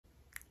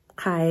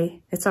Hi,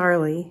 it's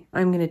Arlie.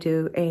 I'm going to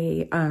do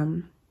a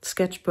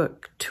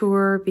sketchbook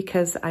tour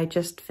because I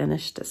just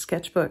finished a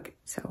sketchbook.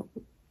 So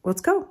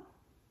let's go.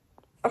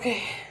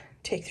 Okay,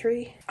 take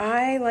 3.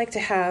 I like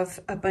to have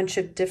a bunch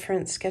of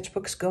different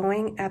sketchbooks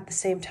going at the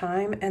same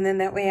time, and then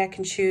that way I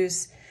can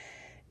choose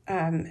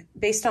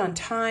based on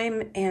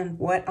time and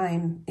what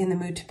I'm in the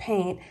mood to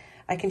paint.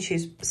 I can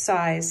choose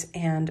size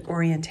and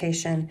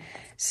orientation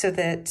so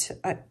that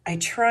I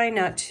try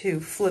not to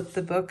flip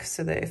the book,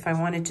 so that if I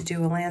wanted to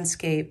do a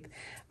landscape,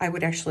 I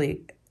would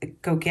actually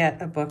go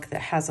get a book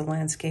that has a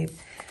landscape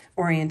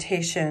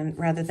orientation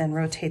rather than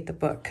rotate the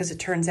book, because it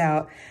turns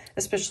out,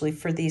 especially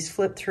for these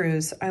flip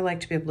throughs, I like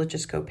to be able to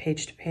just go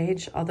page to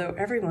page, although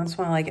every once in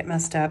a while I get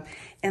messed up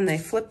and they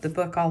flip the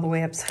book all the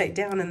way upside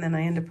down, and then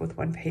I end up with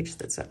one page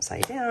that's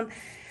upside down,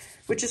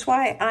 which is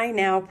why I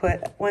now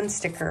put one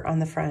sticker on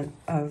the front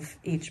of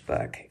each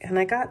book. And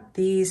I got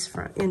these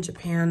in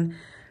Japan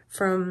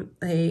from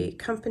a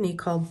company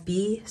called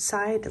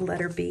B-Side,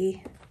 letter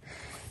B.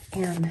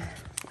 And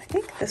I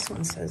think this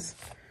one says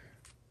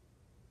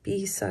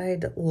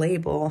B-Side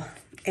label.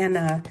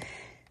 And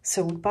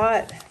so we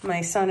bought, my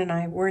son and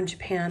I were in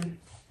Japan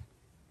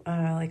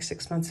like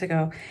 6 months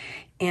ago.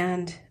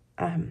 And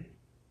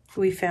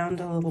we found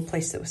a little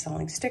place that was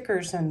selling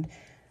stickers, and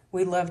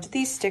we loved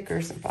these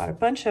stickers and bought a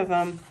bunch of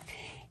them.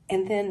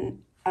 And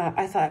then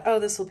I thought, oh,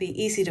 this will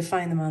be easy to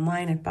find them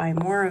online and buy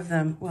more of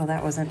them. Well,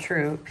 that wasn't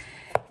true.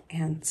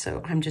 And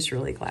so I'm just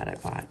really glad I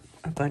bought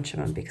a bunch of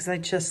them, because I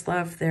just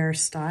love their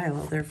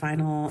style, their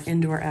vinyl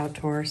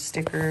indoor-outdoor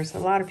stickers. A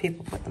lot of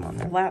people put them on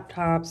their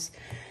laptops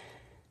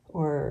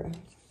or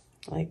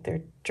like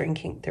they're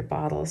drinking their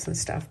bottles and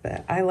stuff.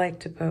 But I like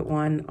to put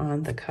one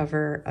on the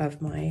cover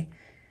of my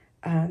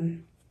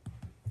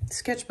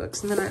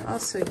sketchbooks, and then I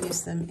also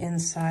use them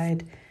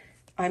inside.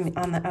 I'm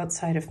on the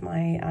outside of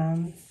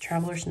my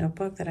traveler's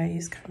notebook that I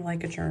use kind of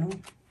like a journal.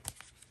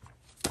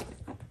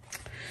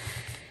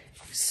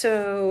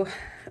 So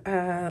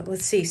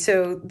let's see.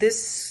 So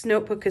this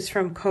notebook is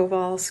from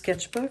Koval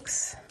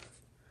Sketchbooks.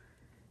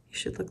 You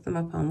should look them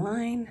up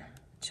online,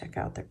 check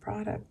out their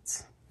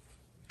products.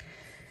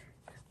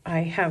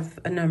 I have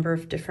a number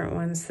of different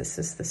ones. This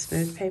is the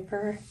smooth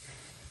paper,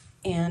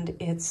 and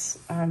it's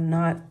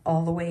not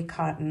all the way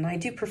cotton. I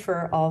do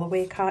prefer all the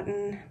way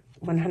cotton,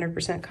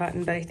 100%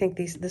 cotton, but I think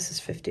this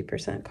is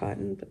 50%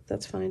 cotton, but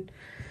that's fine.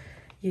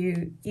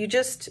 You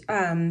just,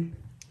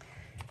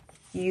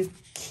 you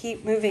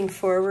keep moving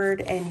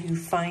forward and you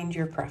find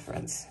your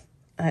preference.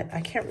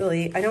 I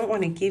don't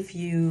want to give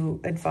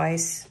you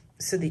advice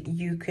so that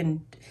you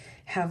can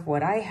have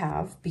what I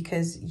have,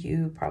 because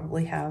you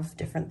probably have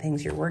different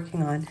things you're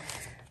working on.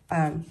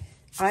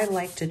 I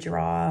like to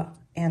draw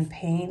and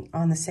paint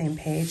on the same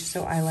page,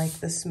 so I like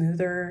the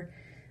smoother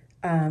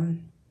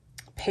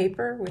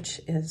paper, which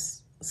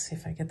is, let's see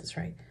if I get this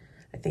right.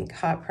 I think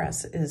hot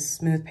press is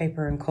smooth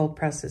paper and cold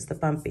press is the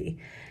bumpy.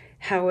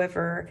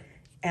 However,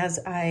 as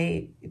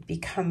I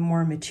become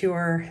more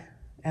mature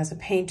as a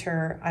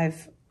painter,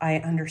 I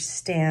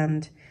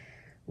understand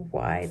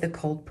why the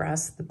cold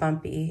press, the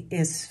bumpy,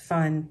 is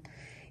fun.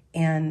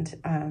 And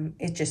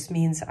it just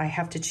means I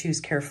have to choose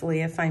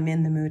carefully. If I'm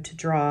in the mood to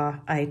draw,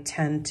 I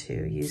tend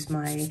to use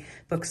my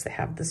books that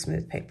have the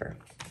smooth paper.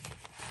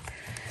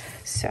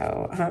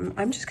 So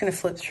I'm just going to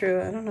flip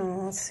through. I don't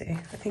know. Let's see. I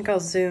think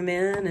I'll zoom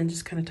in and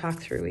just kind of talk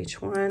through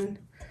each one.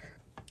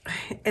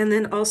 And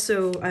then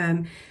also,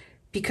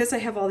 because I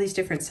have all these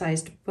different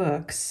sized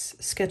books,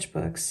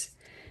 sketchbooks,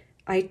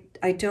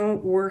 I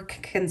don't work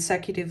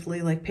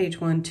consecutively, like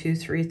page 1, 2,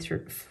 3,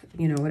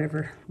 you know,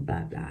 whatever,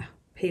 blah, blah.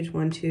 Page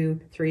 1, 2,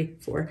 3,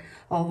 4,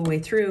 all the way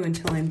through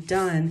until I'm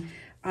done.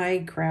 I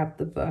grab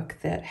the book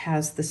that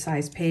has the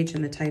size page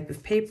and the type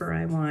of paper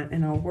I want,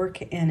 and I'll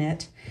work in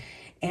it.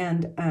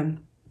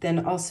 And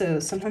then also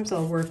sometimes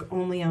I'll work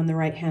only on the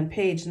right-hand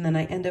page, and then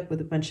I end up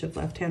with a bunch of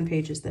left-hand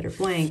pages that are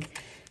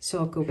blank. So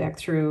I'll go back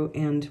through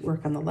and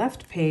work on the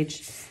left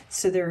page.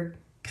 So they're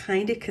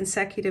kind of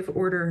consecutive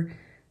order,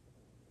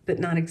 but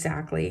not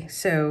exactly.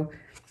 So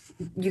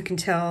you can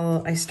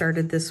tell I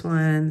started this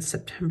one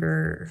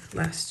September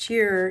last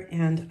year,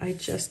 and I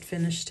just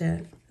finished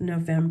it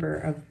November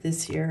of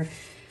this year.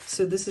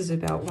 So this is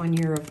about 1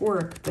 year of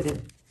work, but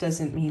it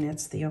doesn't mean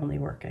it's the only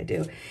work I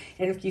do.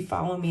 And if you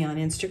follow me on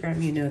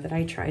Instagram, you know that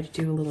I try to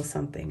do a little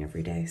something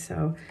every day.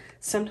 So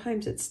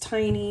sometimes it's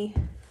tiny,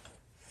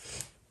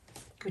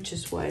 which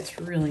is why it's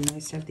really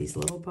nice to have these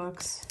little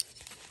books.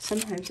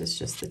 Sometimes it's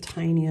just the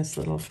tiniest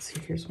little,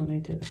 see, here's one I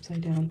did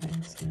upside down by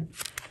accident.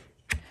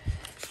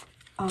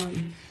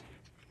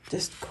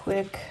 Just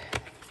quick,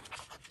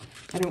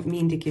 I don't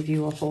mean to give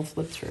you a whole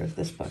flip through of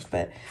this book,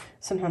 but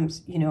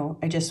sometimes, you know,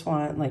 I just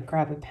want, like,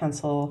 grab a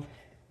pencil,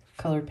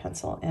 colored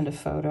pencil, and a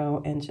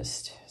photo, and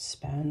just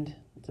spend,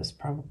 this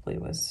probably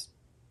was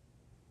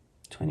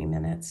 20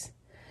 minutes.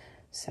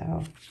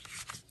 So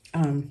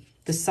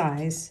the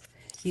size,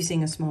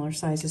 using a smaller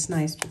size is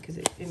nice because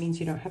it means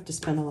you don't have to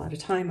spend a lot of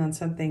time on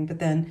something, but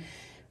then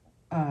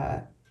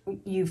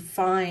you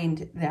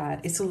find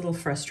that it's a little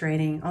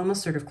frustrating,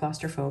 almost sort of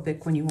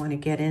claustrophobic, when you want to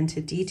get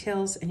into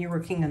details and you're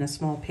working on a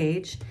small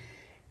page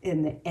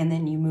and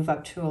then you move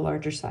up to a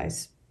larger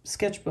size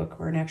sketchbook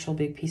or an actual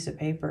big piece of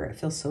paper, it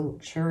feels so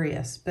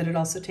luxurious, but it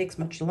also takes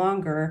much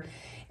longer.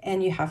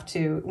 And you have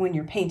to, when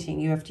you're painting,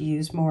 you have to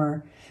use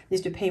more, you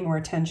have to pay more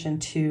attention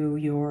to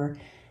your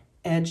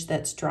edge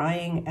that's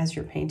drying as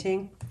you're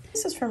painting.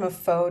 This is from a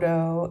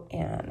photo,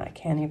 and I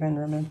can't even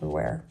remember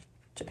where.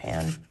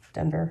 Japan,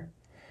 Denver,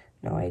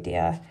 no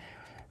idea.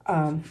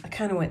 I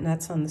kind of went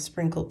nuts on the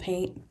sprinkled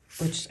paint,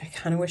 which I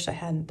kind of wish I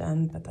hadn't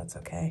done, but that's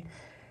okay.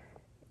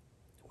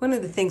 One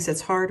of the things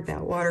that's hard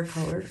about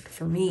watercolor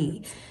for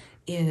me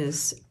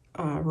is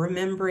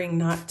remembering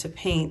not to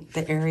paint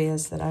the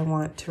areas that I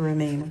want to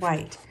remain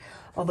white.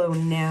 Although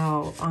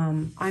now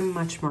I'm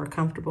much more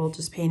comfortable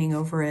just painting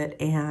over it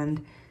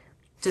and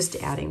just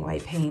adding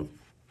white paint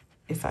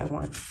if I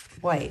want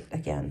white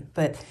again.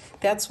 But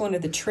that's one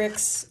of the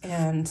tricks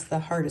and the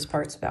hardest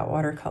parts about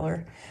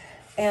watercolor.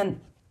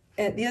 And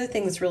the other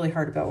thing that's really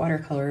hard about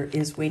watercolor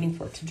is waiting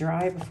for it to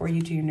dry before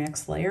you do your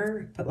next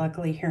layer. But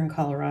luckily here in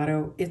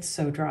Colorado, it's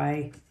so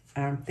dry,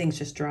 things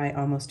just dry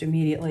almost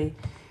immediately.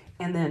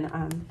 And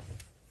then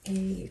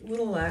a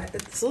little,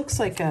 it looks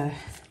like a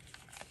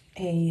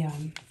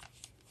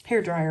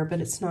hair dryer, but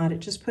it's not. It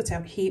just puts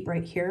out heat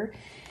right here.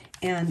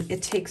 And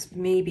it takes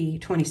maybe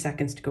 20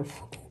 seconds to go.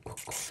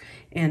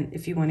 And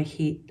if you want to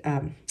heat,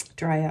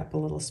 dry up a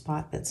little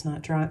spot that's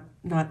not dry,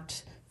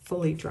 not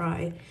fully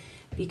dry,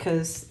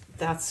 because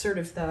that's sort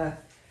of the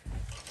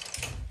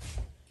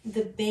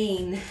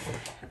bane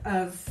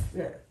of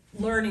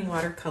learning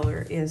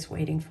watercolor is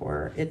waiting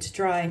for it to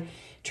dry,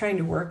 trying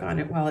to work on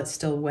it while it's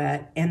still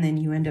wet, and then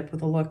you end up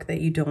with a look that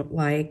you don't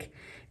like,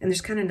 and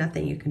there's kind of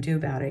nothing you can do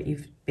about it.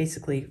 You've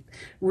basically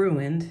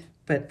ruined,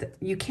 but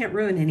you can't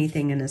ruin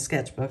anything in a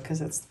sketchbook, because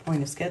that's the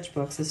point of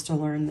sketchbooks, is to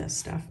learn this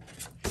stuff.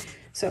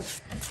 So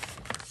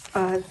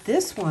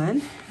this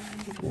one,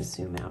 I'm going to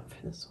zoom out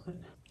for this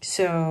one.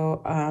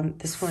 So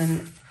this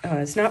one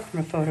is not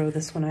from a photo.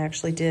 This one I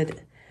actually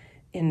did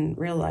in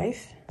real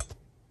life,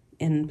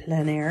 in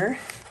plein air.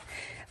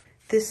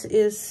 This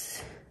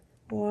is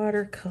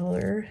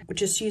watercolor,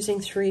 just using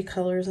 3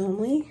 colors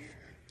only,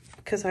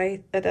 because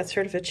that's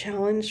sort of a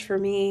challenge for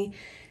me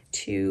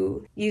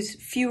to use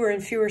fewer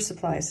and fewer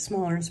supplies,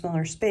 smaller and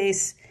smaller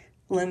space,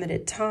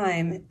 limited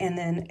time, and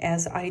then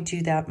as I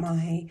do that,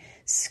 my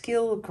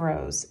skill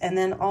grows. And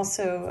then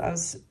also, I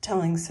was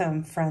telling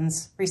some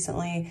friends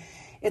recently,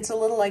 it's a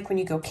little like when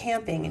you go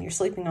camping and you're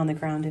sleeping on the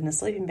ground in a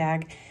sleeping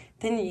bag,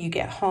 then you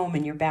get home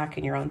and you're back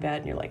in your own bed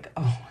and you're like,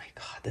 oh my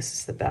God, this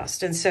is the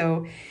best. And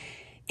so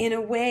in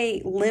a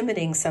way,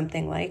 limiting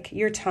something like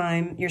your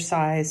time, your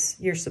size,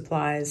 your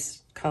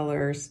supplies,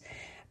 colors,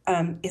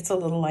 it's a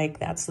little like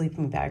that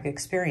sleeping bag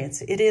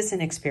experience. It is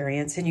an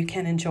experience and you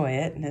can enjoy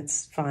it and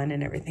it's fun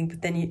and everything.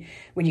 But then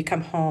when you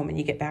come home and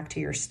you get back to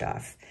your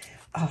stuff,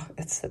 oh,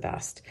 it's the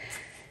best.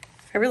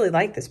 I really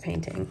like this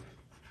painting.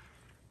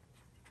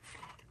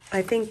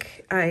 I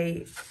think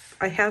I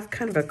have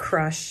kind of a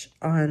crush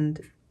on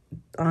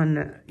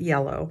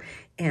yellow,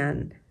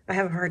 and I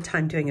have a hard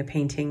time doing a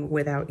painting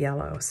without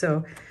yellow.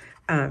 So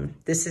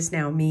this is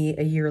now me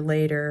a year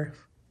later,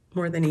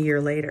 more than a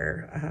year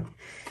later,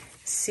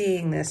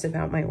 seeing this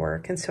about my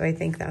work. And so I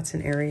think that's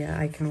an area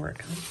I can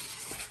work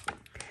on.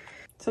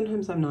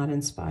 Sometimes I'm not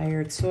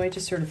inspired, so I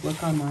just sort of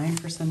look online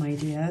for some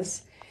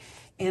ideas.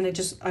 And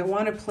I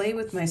want to play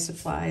with my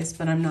supplies,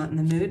 but I'm not in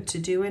the mood to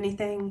do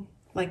anything.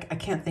 Like, I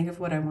can't think of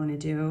what I want to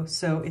do.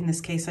 So in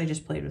this case, I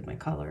just played with my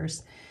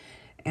colors.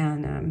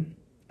 And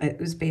it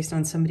was based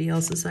on somebody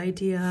else's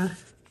idea.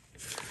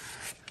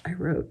 I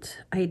wrote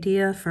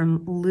idea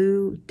from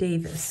Lou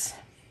Davis.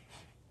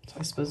 So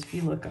I suppose if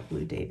you look up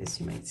Lou Davis,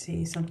 you might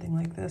see something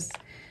like this.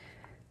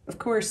 Of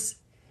course,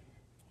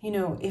 you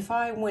know, if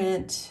I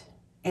went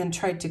and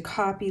tried to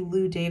copy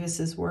Lou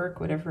Davis's work,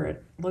 whatever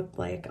it looked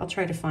like, I'll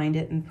try to find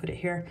it and put it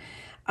here.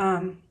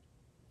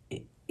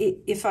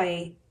 If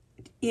I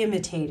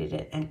imitated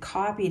it and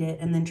copied it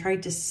and then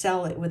tried to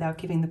sell it without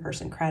giving the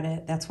person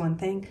credit, that's one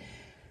thing.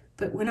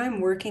 But when I'm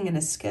working in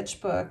a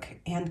sketchbook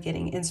and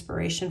getting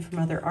inspiration from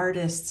other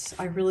artists,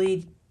 I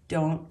really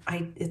don't,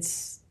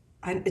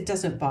 it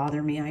doesn't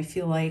bother me. I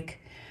feel like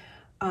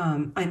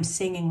I'm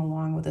singing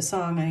along with a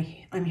song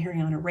I'm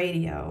hearing on a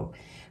radio,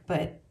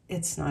 but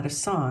it's not a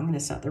song and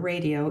it's not the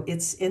radio,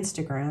 it's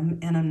Instagram,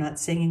 and I'm not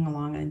singing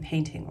along, I'm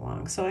painting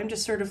along. So I'm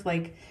just sort of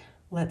like,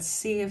 let's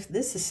see if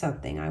this is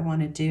something I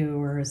want to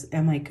do or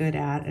am I good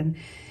at. And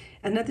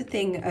another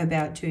thing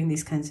about doing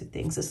these kinds of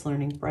things is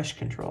learning brush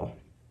control.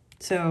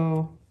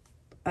 So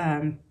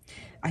I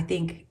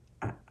think,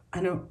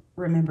 I don't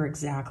remember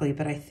exactly,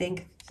 but I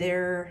think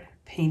their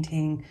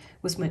painting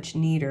was much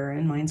neater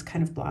and mine's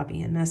kind of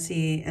blobby and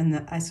messy. And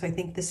so I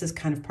think this is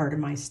kind of part of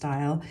my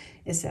style,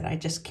 is that I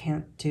just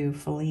can't do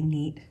fully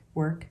neat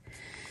work.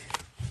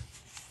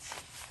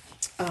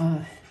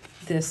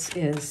 This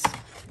is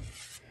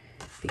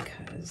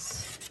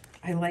because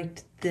I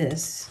liked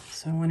this,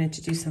 so I wanted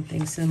to do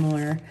something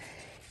similar.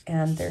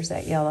 And there's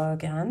that yellow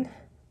again.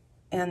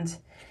 And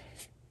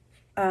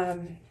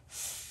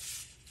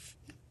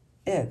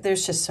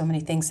there's just so many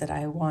things that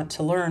I want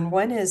to learn.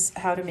 One is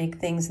how to make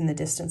things in the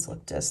distance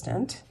look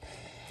distant,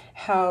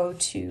 how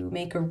to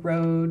make a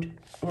road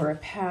or a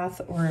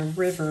path or a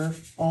river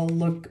all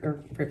look,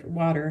 or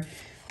water,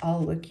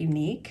 all look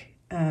unique.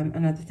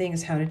 Another thing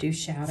is how to do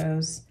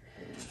shadows.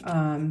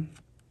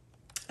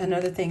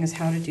 Another thing is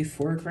how to do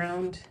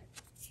foreground.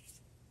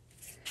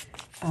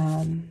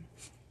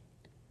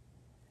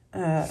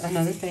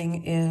 Another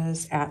thing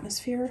is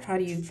atmosphere. How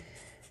do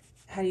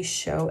you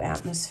show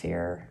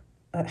atmosphere?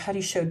 How do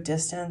you show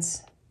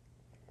distance?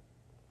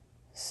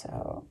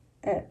 So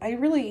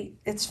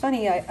it's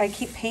funny, I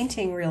keep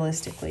painting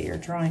realistically or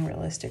drawing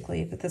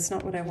realistically, but that's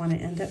not what I want to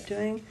end up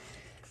doing.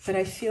 But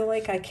I feel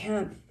like I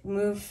can't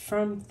move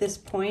from this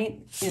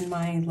point in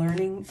my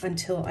learning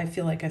until I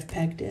feel like I've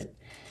pegged it.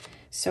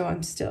 So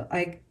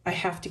I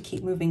have to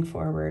keep moving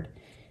forward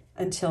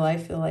until I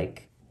feel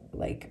like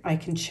I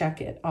can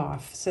check it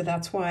off. So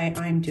that's why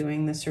I'm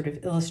doing this sort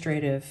of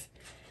illustrative,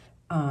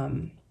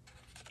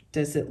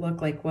 does it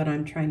look like what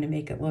I'm trying to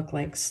make it look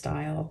like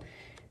style.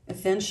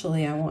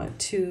 Eventually I want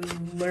to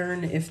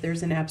learn if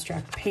there's an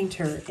abstract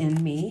painter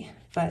in me,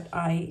 but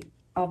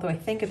although I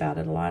think about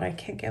it a lot, I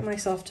can't get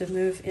myself to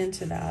move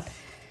into that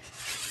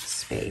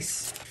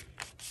space.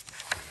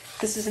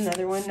 This is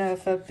another one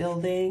of a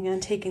building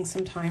and taking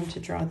some time to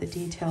draw the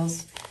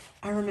details.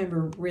 I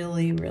remember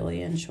really,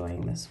 really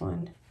enjoying this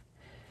one.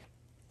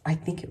 I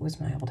think it was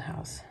my old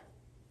house.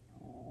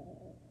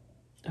 Oh,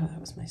 that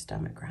was my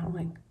stomach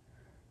growling.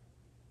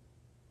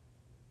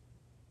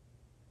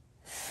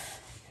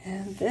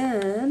 And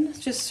then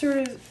just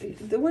sort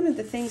of, one of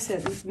the things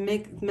that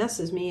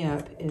messes me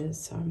up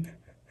is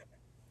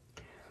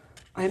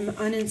I'm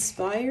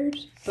uninspired,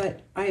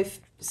 but I've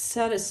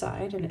set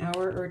aside an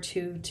hour or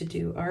two to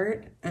do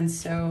art. And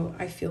so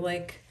I feel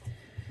like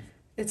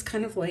it's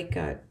kind of like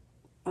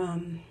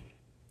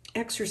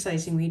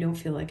exercising when you don't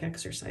feel like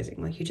exercising.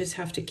 Like you just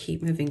have to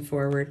keep moving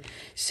forward.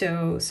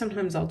 So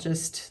sometimes I'll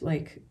just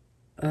like,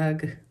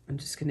 I'm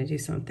just going to do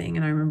something.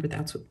 And I remember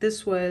that's what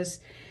this was.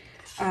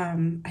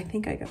 I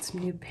think I got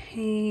some new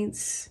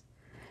paints.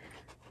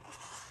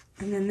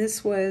 And then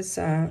this was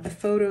a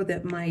photo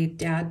that my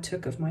dad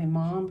took of my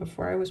mom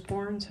before I was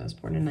born. So I was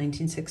born in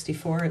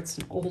 1964. It's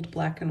an old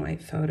black and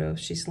white photo.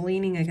 She's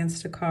leaning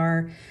against a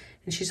car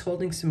and she's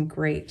holding some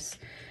grapes.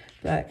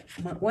 But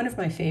one of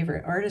my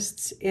favorite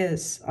artists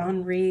is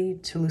Henri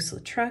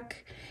Toulouse-Lautrec,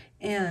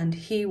 and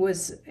he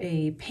was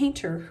a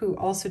painter who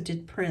also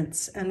did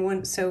prints. And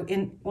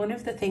one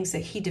of the things that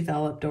he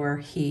developed, or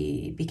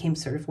he became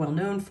sort of well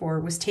known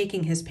for, was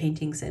taking his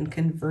paintings and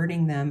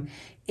converting them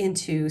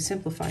into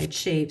simplified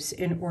shapes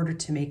in order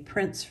to make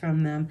prints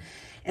from them.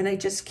 And I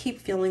just keep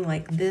feeling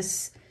like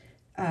this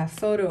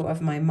photo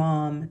of my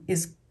mom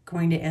is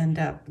going to end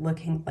up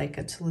looking like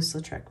a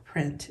Toulouse-Lautrec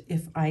print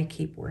if I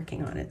keep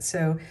working on it.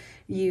 So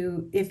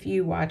if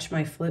you watch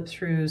my flip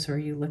throughs or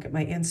you look at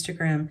my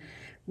Instagram,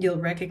 you'll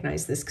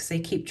recognize this because I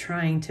keep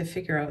trying to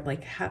figure out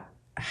like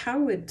how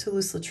would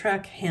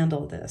Toulouse-Lautrec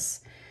handle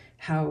this?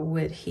 How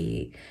would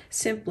he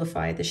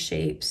simplify the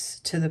shapes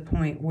to the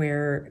point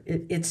where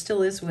it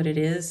still is what it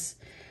is,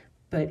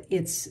 but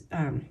it's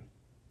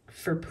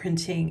for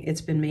printing,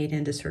 it's been made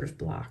into sort of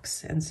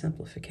blocks and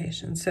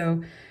simplification.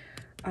 So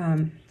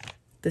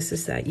this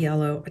is that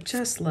yellow. I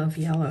just love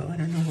yellow. I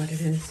don't know what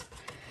it is.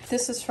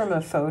 This is from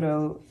a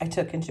photo I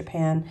took in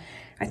Japan.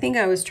 I think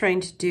I was trying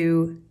to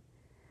do,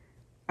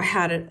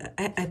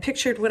 I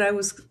pictured what I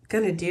was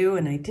going to do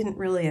and I didn't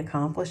really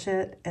accomplish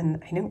it.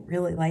 And I don't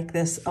really like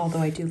this, although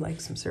I do like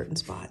some certain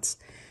spots.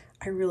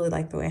 I really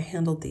like the way I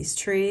handled these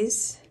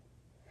trees.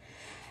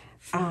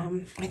 I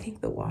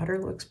think the water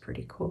looks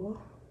pretty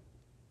cool.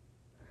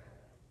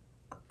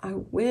 I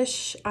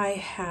wish I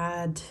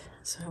had,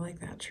 so I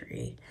like that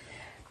tree.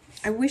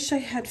 I wish I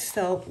had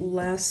felt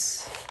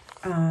less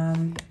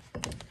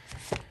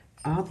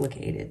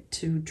obligated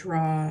to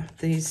draw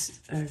these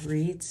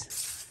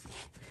reeds.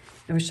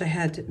 I wish I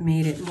had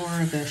made it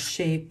more of a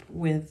shape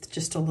with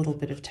just a little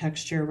bit of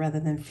texture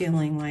rather than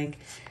feeling like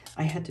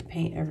I had to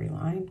paint every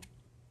line.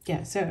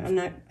 Yeah, so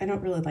I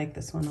don't really like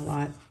this one a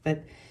lot,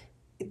 but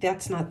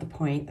that's not the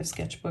point of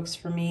sketchbooks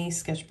for me.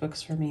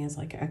 Sketchbooks for me is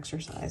like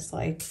exercise,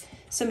 like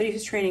somebody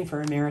who's training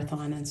for a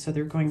marathon and so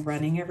they're going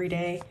running every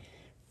day.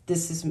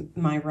 This is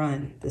my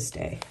run this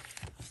day.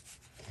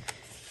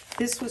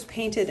 This was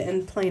painted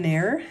in plein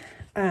air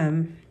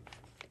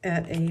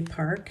at a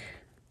park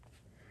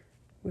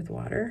with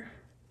water.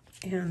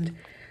 And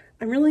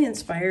I'm really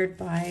inspired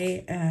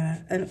by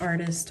an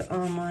artist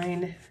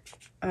online.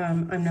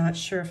 I'm not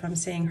sure if I'm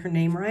saying her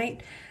name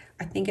right.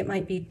 I think it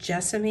might be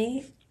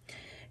JESSAMY.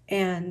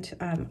 And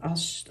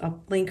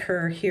I'll link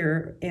her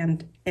here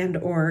and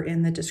or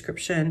in the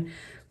description.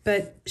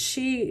 But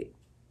she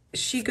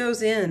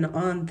goes in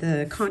on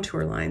the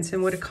contour lines.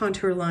 And what a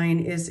contour line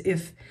is,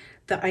 if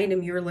the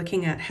item you're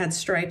looking at had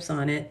stripes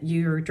on it,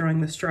 you're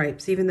drawing the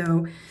stripes, even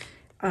though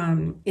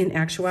in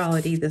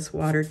actuality, this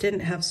water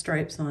didn't have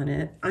stripes on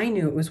it. I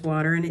knew it was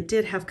water and it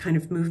did have kind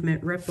of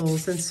movement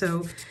ripples. And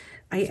so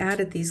I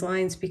added these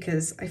lines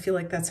because I feel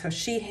like that's how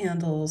she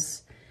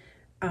handles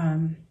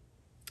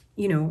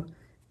you know,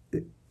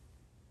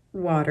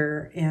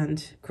 water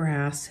and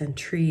grass and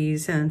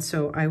trees. And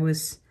so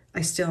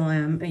I still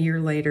am a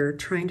year later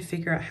trying to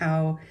figure out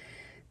how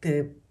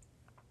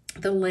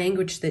the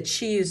language that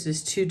she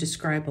uses to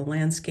describe a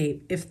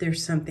landscape, if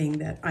there's something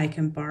that I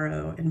can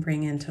borrow and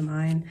bring into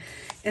mine.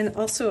 And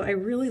also I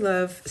really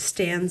love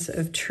stands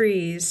of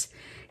trees,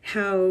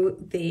 how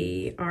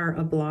they are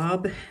a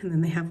blob, and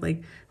then they have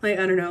like I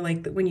don't know,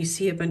 like when you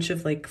see a bunch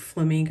of like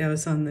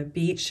flamingos on the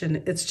beach and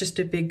it's just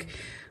a big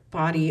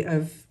body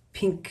of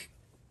pink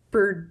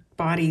bird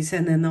bodies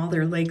and then all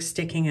their legs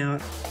sticking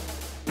out.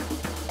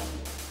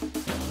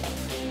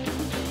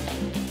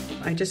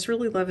 I just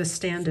really love a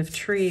stand of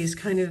trees,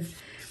 kind of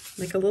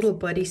like a little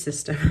buddy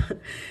system.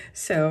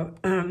 So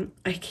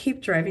I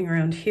keep driving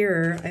around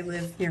here. I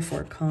live near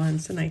Fort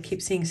Collins and I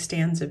keep seeing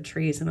stands of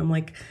trees and I'm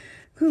like,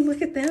 oh,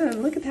 look at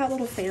them. Look at that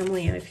little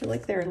family. I feel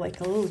like they're like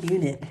a little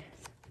unit.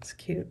 It's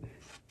cute.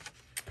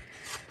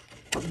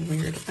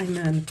 Weird. I'm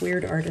a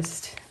weird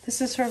artist.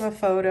 This is from a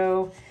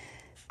photo.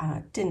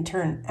 Didn't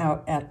turn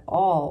out at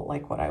all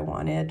like what I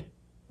wanted.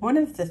 One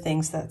of the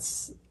things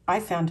I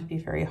found to be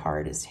very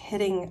hard is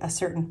hitting a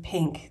certain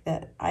pink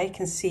that I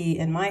can see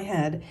in my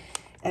head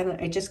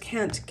and I just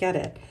can't get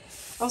it.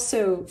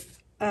 Also,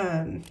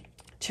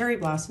 cherry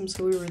blossom.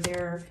 So we were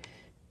there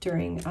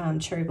during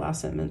cherry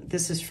blossom, and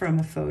this is from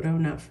a photo,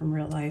 not from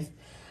real life.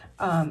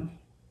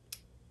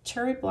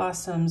 Cherry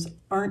blossoms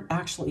aren't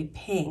actually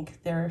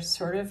pink. They're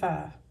sort of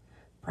a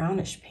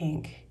brownish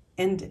pink,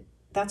 and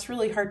that's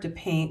really hard to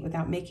paint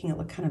without making it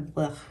look kind of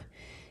blech.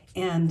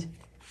 And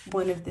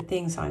one of the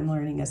things I'm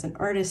learning as an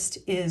artist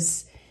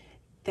is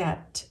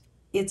that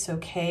it's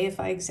okay if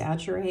I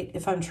exaggerate,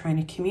 if I'm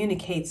trying to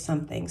communicate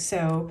something.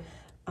 So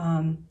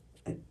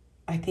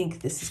I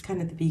think this is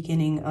kind of the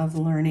beginning of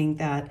learning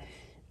that,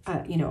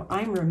 you know,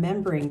 I'm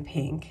remembering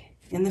pink.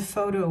 In the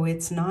photo,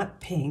 it's not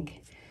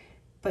pink,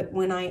 but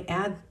when I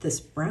add this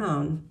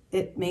brown,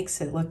 it makes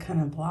it look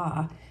kind of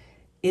blah.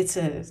 It's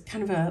a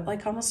kind of a,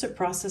 like almost a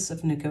process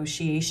of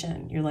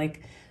negotiation. You're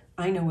like,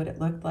 I know what it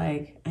looked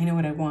like. I know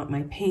what I want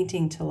my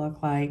painting to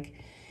look like.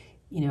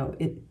 You know,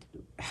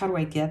 how do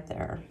I get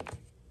there?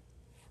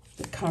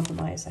 The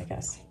compromise, I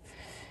guess.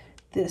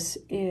 This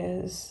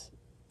is,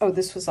 oh,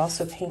 this was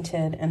also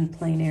painted and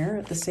plein air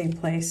at the same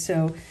place.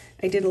 So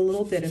I did a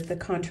little bit of the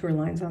contour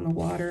lines on the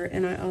water,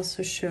 and I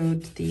also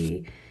showed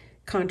the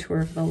contour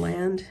of the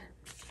land.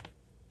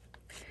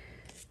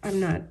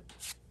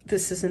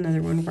 This is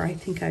another one where I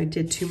think I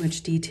did too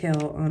much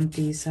detail on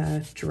these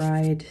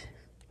dried,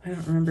 I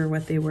don't remember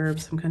what they were,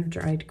 some kind of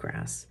dried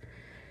grass.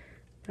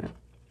 But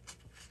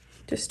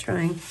just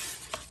trying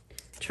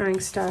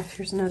stuff.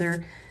 Here's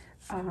another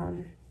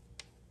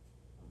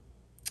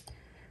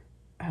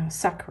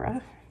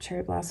sakura,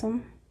 cherry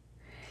blossom,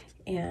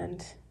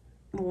 and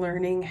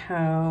learning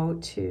how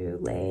to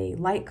lay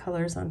light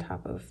colors on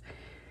top of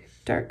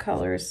dark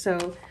colors.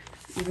 So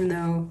even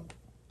though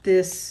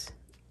this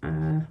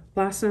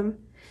blossom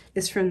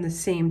is from the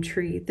same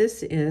tree,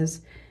 this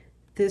is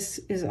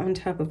on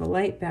top of a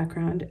light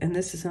background and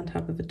this is on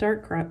top of a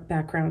dark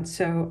background.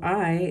 So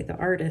I, the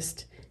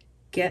artist,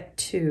 get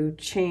to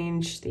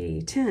change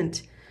the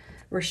tint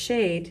or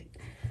shade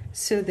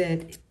so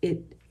that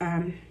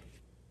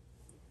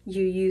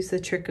you use the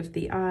trick of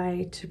the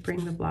eye to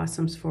bring the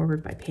blossoms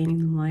forward by painting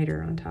them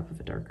lighter on top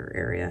of a darker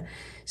area.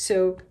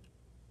 So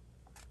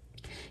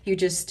you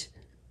just,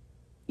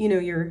 you know,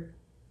 you're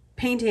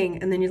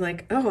painting and then you're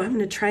like, oh, I'm going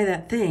to try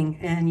that thing.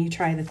 And you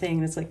try the thing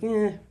and it's like,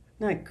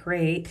 not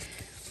great.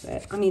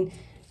 But I mean,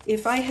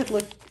 if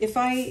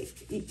I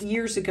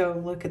years ago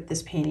look at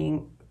this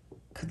painting,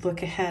 could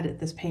look ahead at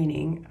this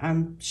painting,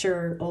 I'm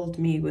sure old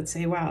me would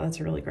say, wow,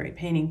 that's a really great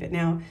painting. But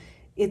now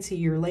it's a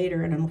year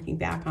later and I'm looking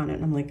back on it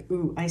and I'm like,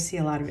 ooh, I see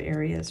a lot of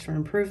areas for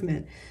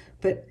improvement.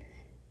 But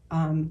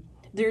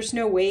there's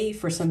no way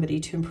for somebody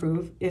to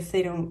improve if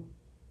they don't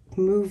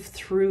move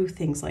through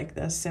things like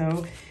this.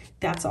 So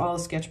that's all a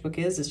sketchbook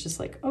is. It's just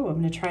like, oh, I'm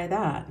going to try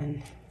that.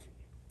 And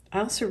I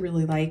also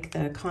really like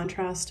the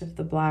contrast of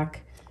the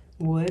black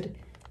wood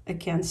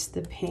against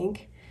the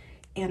pink.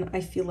 And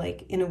I feel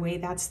like in a way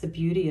that's the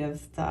beauty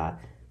of the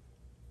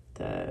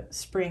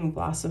spring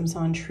blossoms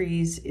on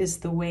trees, is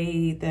the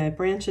way the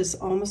branches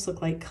almost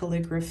look like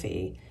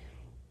calligraphy.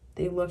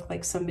 They look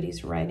like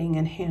somebody's writing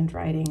and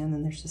handwriting, and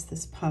then there's just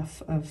this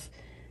puff of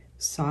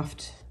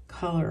soft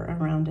color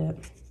around it.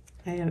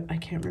 I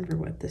can't remember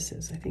what this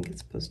is. I think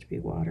it's supposed to be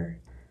water,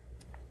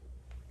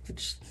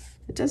 which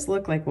it does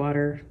look like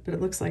water, but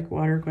it looks like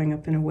water going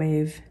up in a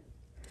wave.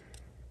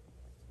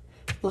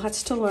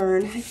 Lots to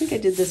learn. I think I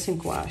did this in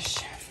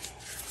gouache.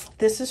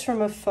 This is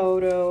from a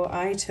photo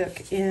I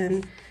took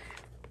in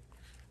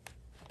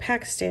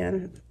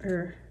Pakistan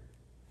in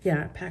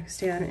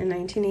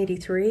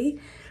 1983.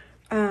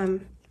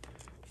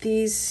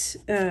 These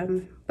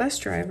bus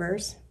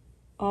drivers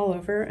all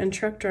over and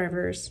truck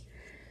drivers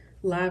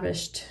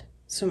lavished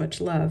so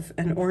much love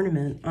and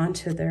ornament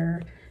onto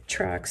their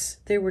trucks.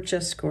 They were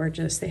just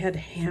gorgeous. They had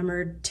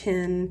hammered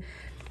tin,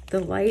 the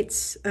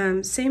lights,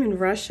 same in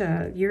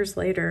Russia years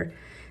later.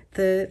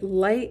 the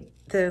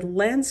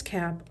lens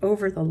cap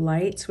over the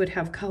lights would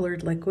have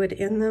colored liquid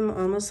in them,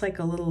 almost like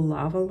a little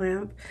lava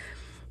lamp.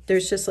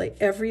 There's just like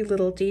every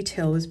little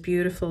detail was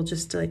beautiful,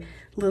 just like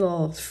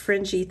little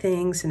fringy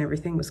things, and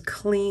everything was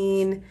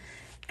clean.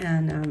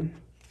 And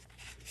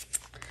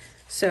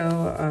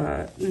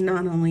so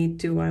not only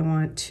do I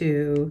want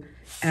to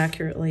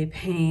accurately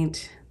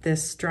paint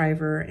this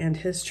driver and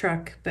his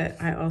truck, but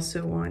I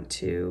also want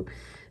to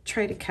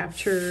try to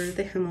capture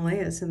the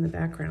Himalayas in the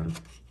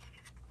background.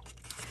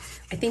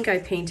 I think I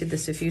painted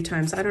this a few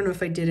times. I don't know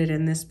if I did it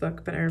in this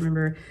book, but I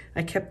remember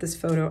I kept this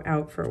photo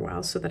out for a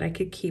while so that I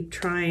could keep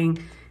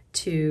trying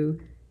to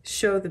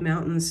show the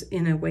mountains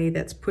in a way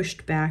that's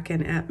pushed back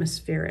and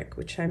atmospheric,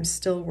 which I'm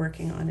still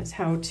working on, is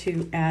how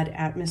to add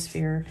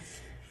atmosphere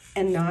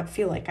and not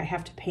feel like I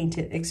have to paint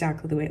it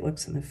exactly the way it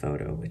looks in the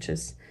photo, which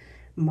is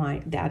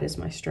that is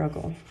my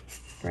struggle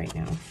right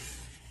now.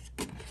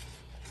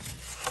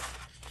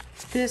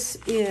 This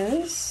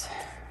is,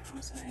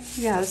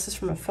 this is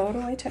from a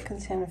photo I took in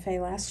Santa Fe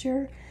last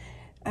year.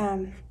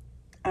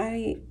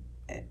 My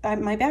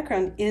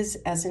background is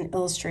as an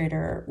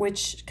illustrator,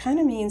 which kind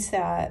of means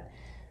that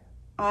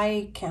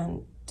I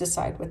can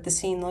decide what the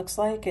scene looks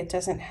like. It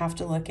doesn't have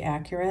to look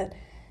accurate,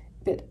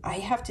 but I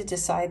have to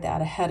decide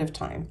that ahead of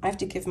time. I have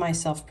to give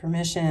myself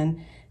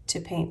permission to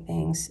paint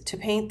things, to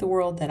paint the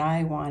world that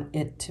I want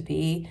it to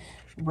be,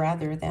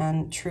 rather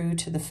than true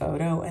to the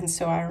photo. And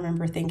so I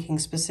remember thinking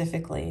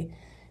specifically,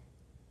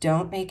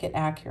 don't make it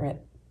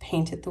accurate,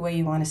 paint it the way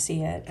you want to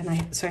see it.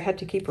 And so I had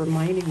to keep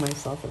reminding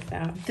myself of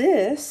that.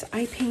 This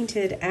I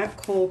painted at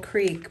Coal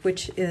Creek,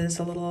 which is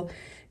a little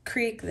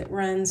creek that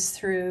runs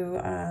through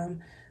a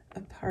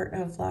part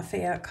of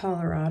Lafayette,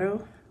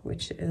 Colorado,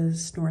 which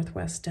is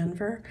northwest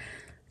Denver,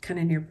 kind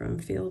of near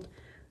Broomfield.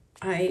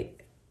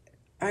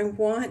 I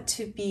want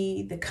to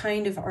be the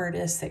kind of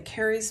artist that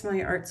carries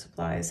my art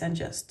supplies and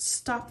just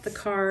stop the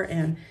car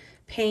and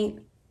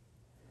paint,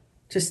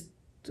 just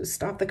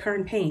stop the car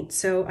and paint.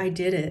 So I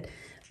did it.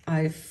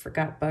 I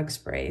forgot bug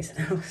sprays.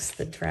 That was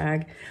the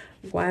drag.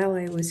 While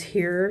I was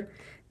here,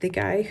 the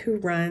guy who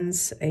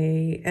runs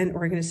an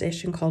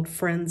organization called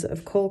Friends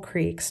of Coal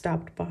Creek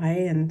stopped by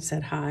and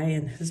said hi,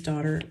 and his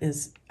daughter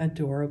is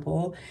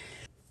adorable.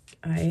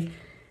 I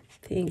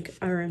think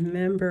I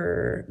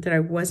remember that I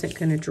wasn't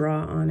going to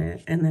draw on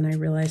it, and then I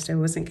realized I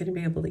wasn't going to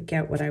be able to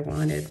get what I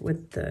wanted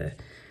with the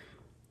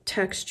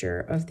texture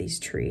of these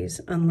trees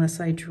unless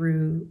I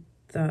drew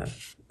the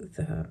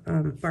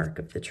bark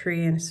of the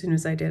tree. And as soon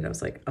as I did, I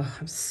was like, oh,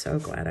 I'm so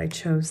glad I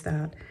chose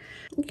that.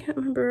 I can't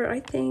remember, I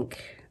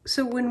think,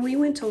 so when we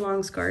went to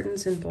Long's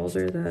Gardens in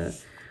Boulder, the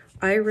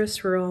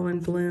iris were all in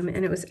bloom,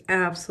 and it was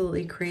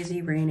absolutely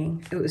crazy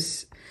raining. It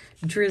was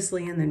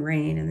drizzly and then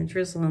rain and then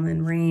drizzle and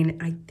then rain.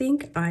 I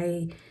think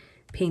I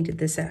painted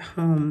this at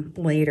home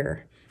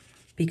later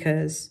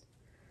because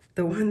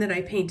the one that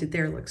I painted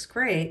there looks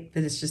great,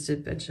 but it's just a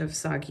bunch of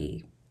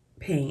soggy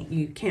paint.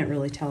 You can't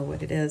really tell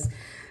what it is.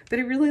 But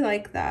I really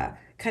like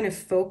that kind of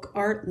folk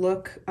art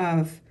look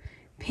of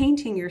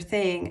painting your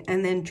thing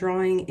and then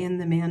drawing in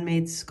the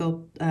man-made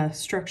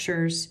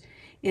structures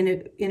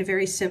in a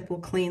very simple,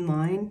 clean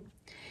line.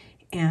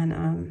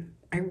 And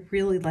I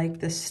really like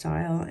this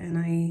style,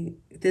 and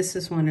this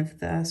is one of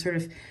the sort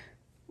of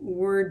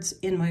words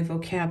in my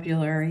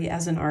vocabulary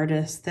as an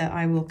artist that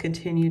I will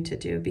continue to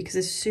do, because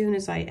as soon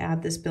as I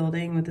add this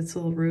building with its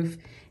little roof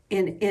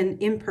in an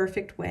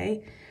imperfect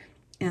way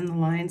and the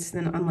lines,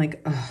 then I'm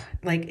like, oh,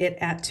 like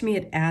to me,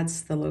 it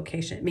adds the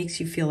location. It makes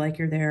you feel like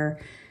you're there.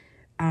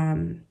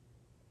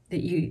 That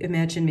you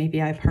imagine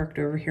maybe I parked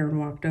over here and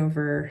walked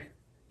over,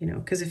 you know,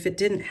 because if it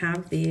didn't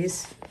have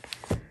these,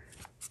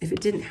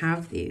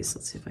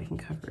 let's see if I can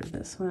cover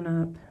this one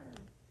up,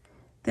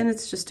 then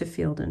it's just a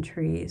field and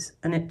trees,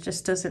 and it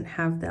just doesn't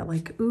have that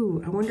like,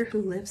 ooh, I wonder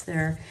who lives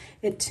there.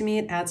 To me,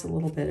 it adds a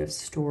little bit of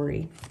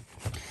story.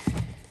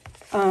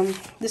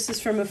 This is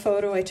from a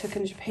photo I took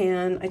in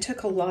Japan. I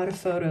took a lot of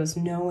photos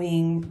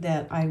knowing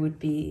that I would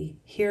be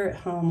here at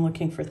home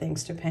looking for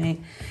things to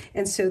paint.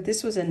 And so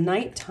this was a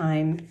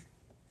nighttime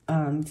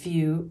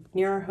view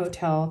near our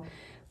hotel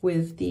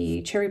with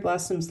the cherry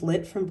blossoms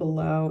lit from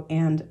below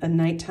and a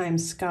nighttime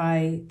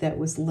sky that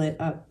was lit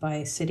up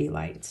by city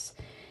lights.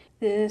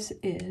 This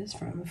is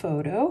from a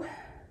photo.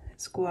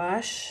 It's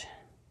gouache.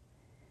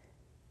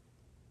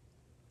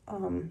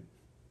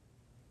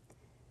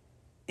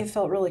 It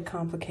felt really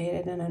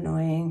complicated and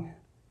annoying.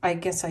 I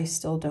guess I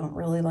still don't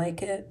really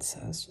like it, so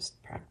it's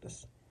just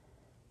practice.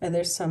 And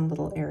there's some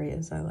little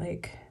areas I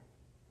like.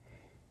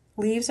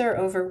 Leaves are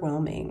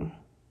overwhelming.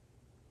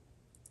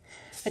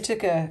 I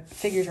took a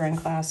figure drawing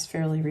class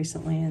fairly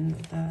recently, and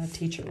the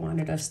teacher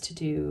wanted us to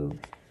do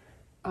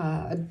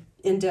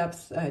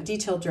in-depth,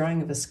 detailed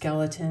drawing of a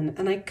skeleton,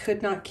 and I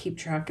could not keep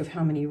track of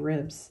how many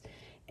ribs.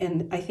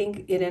 And I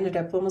think it ended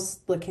up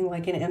almost looking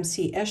like an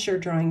M.C. Escher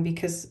drawing,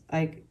 because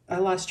I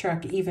lost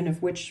track even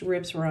of which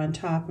ribs were on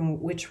top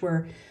and which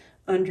were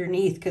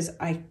underneath, because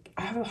I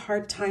have a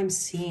hard time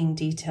seeing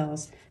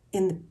details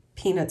in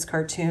Peanuts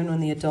cartoon when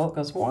the adult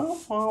goes wah,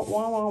 wah,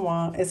 wah, wah,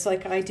 wah. It's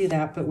like I do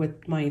that, but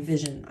with my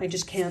vision. I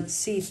just can't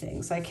see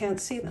things. I can't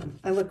see them.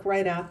 I look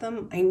right at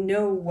them. I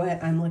know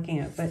what I'm looking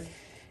at, but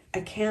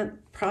I can't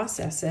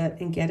process it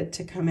and get it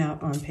to come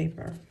out on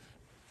paper.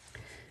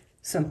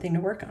 Something to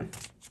work on.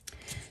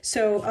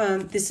 So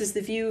this is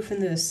the view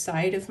from the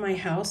side of my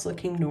house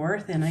looking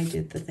north, and I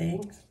did the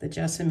thing, the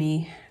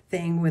JESSAMY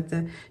thing with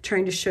the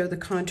trying to show the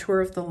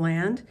contour of the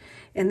land.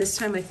 And this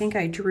time I think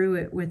I drew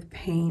it with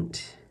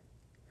paint.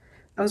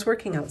 I was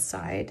working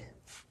outside,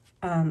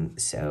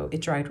 so it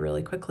dried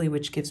really quickly,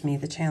 which gives me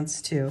the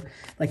chance to,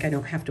 like, I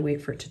don't have to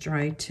wait for it to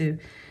dry to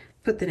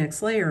put the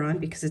next layer on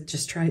because it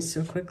just dries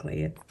so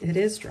quickly. It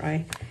is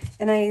dry.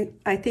 And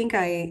I think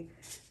I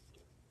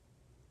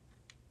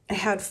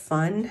had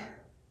fun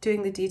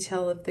doing the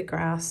detail of the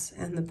grass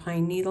and the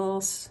pine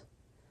needles.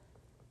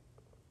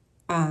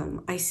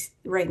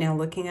 Right now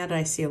looking at it,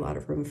 I see a lot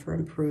of room for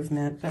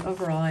improvement, but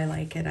overall I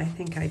like it. I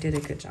think I did a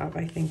good job.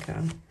 I think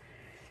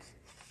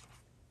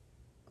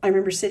I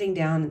remember sitting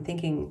down and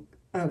thinking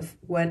of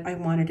what I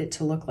wanted it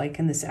to look like,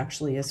 and this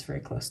actually is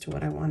very close to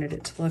what I wanted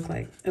it to look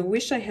like. I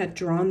wish I had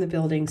drawn the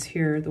buildings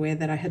here the way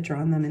that I had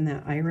drawn them in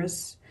that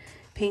iris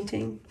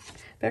painting.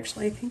 But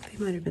actually, I think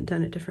they might have been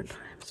done at different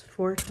times.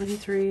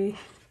 4/23,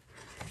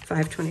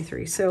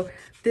 5/23. So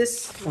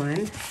this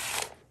one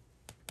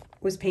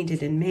was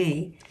painted in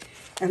May,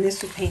 and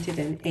this was painted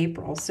in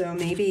April. So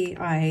maybe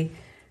I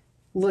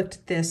looked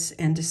at this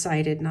and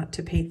decided not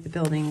to paint the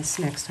buildings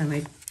next time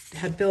I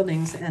had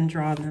buildings and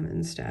draw them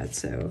instead.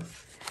 So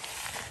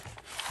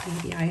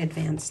maybe I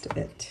advanced a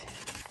bit.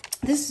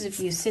 This is a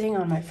view sitting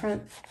on my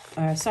front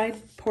side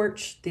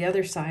porch, the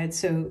other side.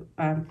 So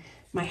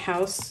my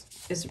house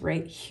is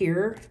right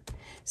here.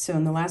 So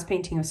in the last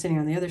painting, I was sitting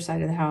on the other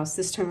side of the house.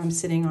 This time I'm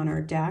sitting on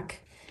our deck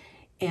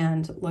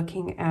and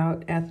looking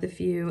out at the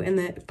view. And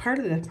the part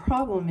of the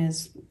problem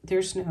is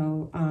there's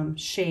no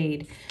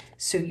shade.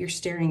 So you're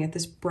staring at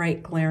this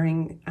bright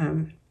glaring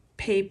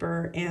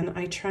paper, and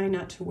I try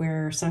not to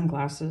wear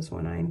sunglasses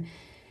when I'm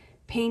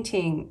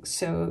painting,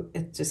 so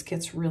it just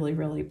gets really,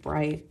 really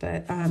bright.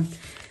 But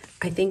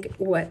I think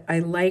what I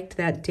liked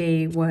that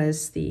day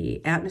was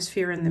the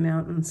atmosphere in the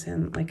mountains,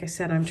 and like I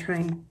said, I'm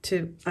trying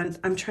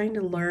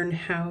to learn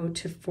how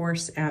to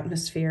force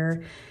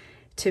atmosphere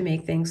to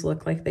make things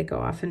look like they go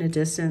off in a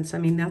distance. I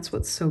mean, that's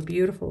what's so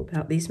beautiful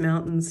about these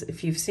mountains.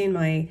 If you've seen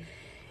my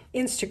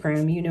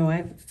Instagram, you know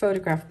I've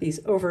photographed these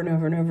over and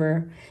over and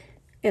over,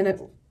 and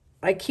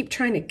I keep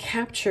trying to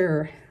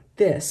capture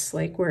this,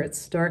 like where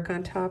it's dark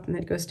on top and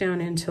it goes down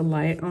into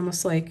light,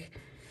 almost like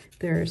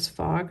there's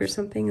fog or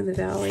something in the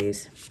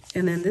valleys.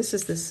 And then this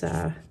is this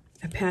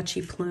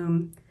Apache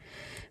plume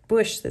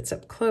bush that's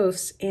up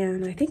close,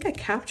 and I think I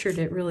captured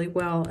it really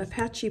well.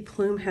 Apache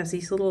plume has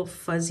these little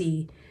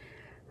fuzzy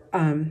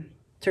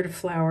sort of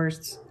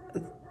flowers,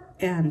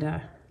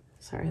 and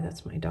sorry,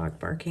 that's my dog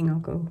barking. I'll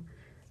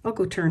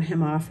go turn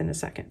him off in a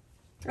second.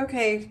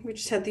 Okay, we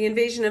just had the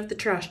invasion of the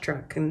trash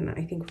truck, and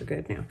I think we're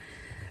good now.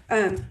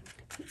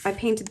 I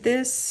painted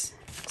this.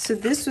 So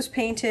this was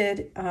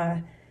painted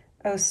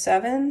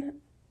 07.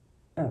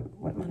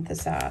 What month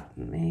is that?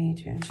 May,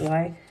 June,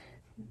 July.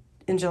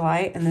 In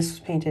July, and this was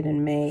painted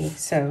in May.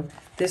 So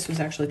this was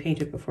actually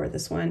painted before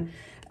this one.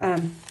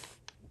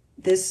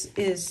 This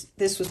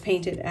was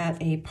painted at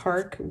a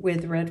park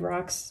with red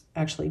rocks,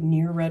 actually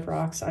near red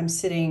rocks. I'm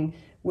sitting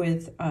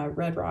with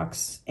Red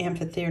Rocks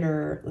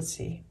Amphitheater, let's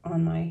see,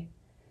 on my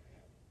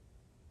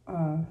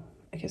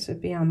I guess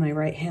it'd be on my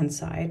right-hand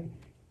side.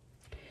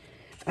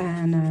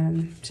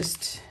 And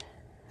this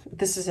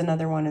is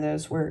another one of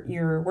those where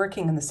you're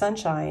working in the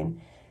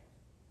sunshine.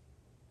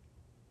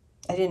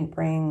 I didn't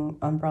bring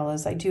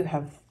umbrellas. I do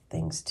have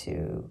things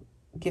to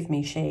give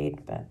me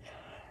shade, but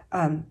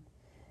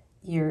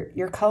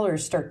your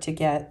colors start to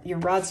get, your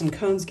rods and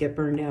cones get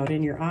burned out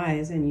in your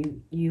eyes,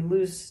 and you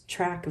lose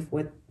track of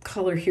what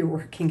color you're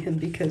working in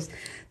because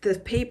the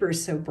paper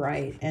is so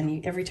bright,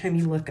 and every time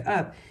you look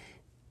up,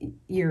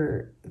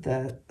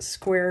 the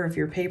square of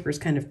your paper is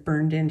kind of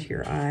burned into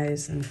your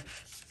eyes, and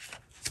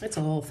it's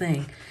a whole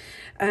thing.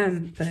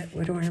 But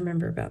what do I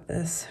remember about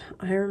this?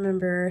 I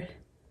remember,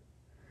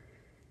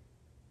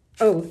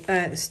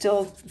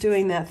 still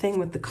doing that thing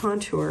with the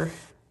contour.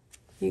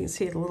 You can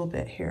see it a little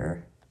bit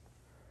here.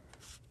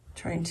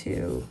 Trying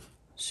to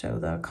show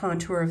the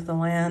contour of the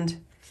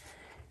land,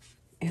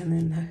 and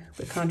then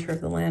the contour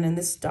of the land, and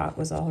this dot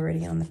was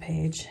already on the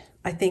page.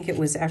 I think it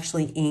was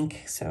actually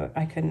ink, so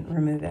I couldn't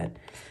remove it.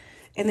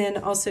 And then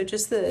also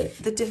just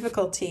the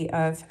difficulty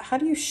of how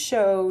do you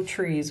show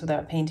trees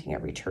without painting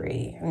every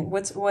tree? I mean,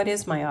 what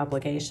is my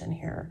obligation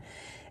here?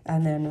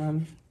 And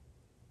then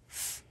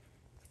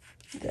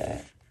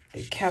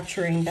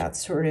capturing that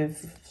sort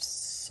of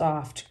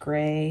soft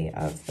gray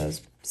of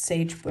those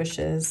sage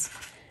bushes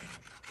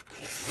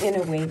in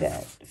a way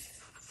that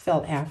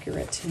felt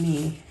accurate to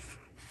me.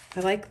 I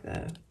like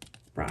the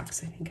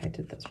rocks. I think I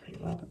did those pretty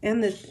well.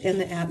 And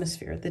the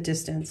atmosphere, the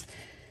distance.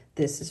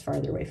 This is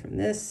farther away from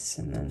this,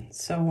 and then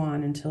so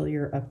on until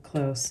you're up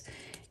close.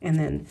 And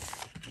then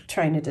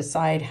trying to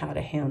decide how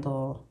to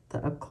handle the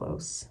up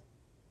close.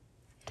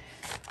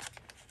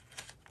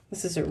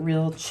 This is a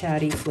real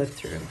chatty flip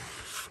through.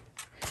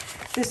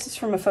 This is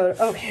from a photo.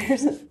 Oh,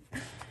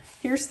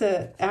 here's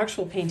the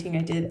actual painting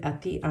I did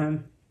at the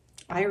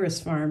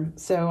iris farm.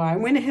 So I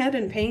went ahead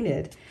and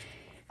painted.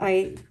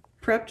 I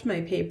prepped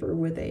my paper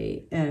with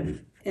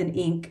an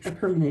ink, a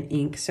permanent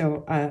ink.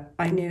 So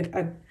I knew,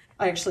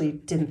 I actually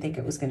didn't think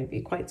it was going to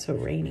be quite so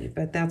rainy,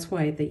 but that's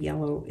why the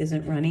yellow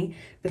isn't runny.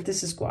 But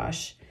this is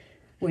gouache,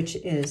 which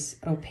is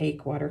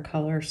opaque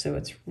watercolor. So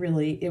it's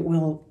really, it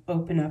will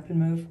open up and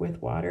move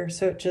with water.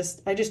 So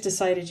I just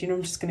decided, you know,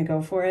 I'm just going to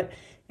go for it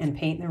and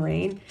paint in the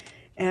rain.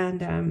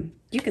 And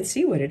you can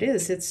see what it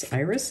is. It's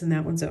iris, and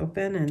that one's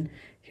open, and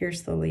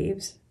here's the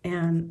leaves.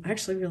 And I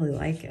actually really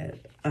like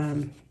it.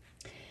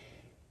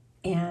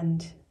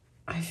 And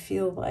I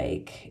feel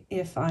like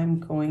if I'm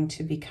going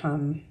to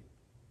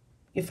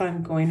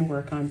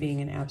work on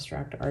being an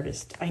abstract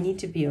artist, I need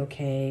to be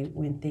okay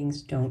when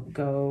things don't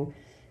go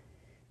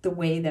the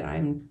way that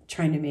I'm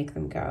trying to make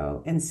them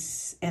go, and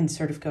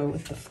sort of go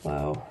with the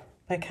flow.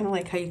 I kind of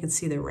like how you can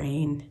see the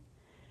rain.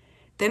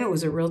 Then it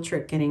was a real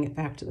trick getting it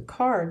back to the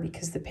car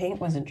because the paint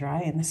wasn't dry,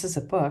 and this is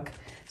a book,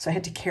 so I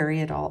had to carry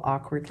it all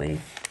awkwardly.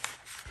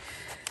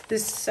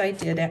 This I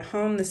did at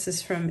home. This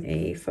is from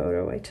a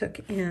photo I took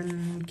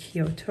in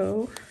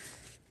Kyoto.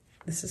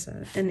 This is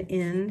an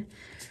inn.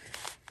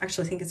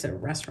 Actually, I think it's a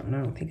restaurant.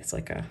 I don't think it's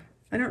like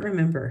I don't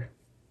remember.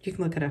 You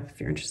can look it up if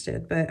you're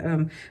interested. But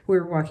we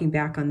were walking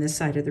back on this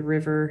side of the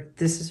river.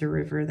 This is a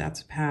river.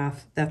 That's a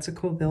path. That's a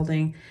cool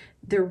building.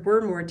 There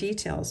were more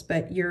details,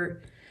 but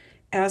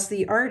as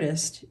the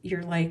artist,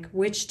 you're like,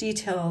 which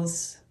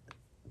details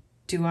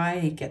do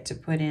I get to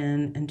put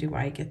in and do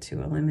I get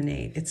to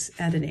eliminate? It's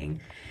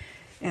editing.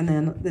 And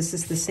then this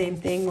is the same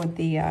thing with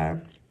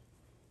the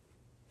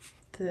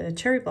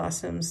cherry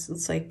blossoms.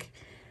 It's like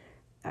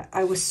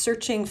I was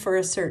searching for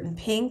a certain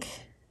pink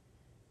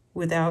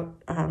without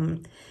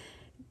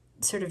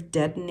sort of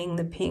deadening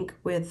the pink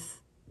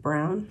with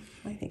brown.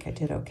 I think I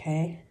did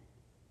okay.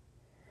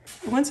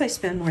 Once I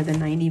spend more than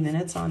 90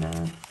 minutes on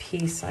a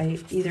piece,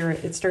 either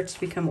it starts to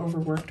become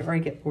overworked or I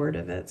get bored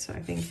of it. So I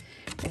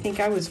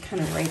think I was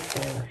kind of right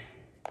there.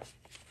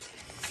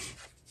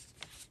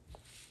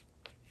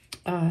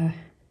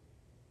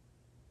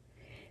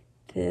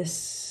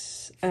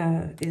 This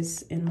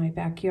is in my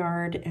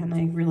backyard, and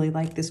I really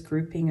like this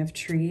grouping of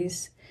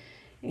trees,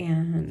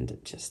 and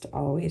just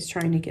always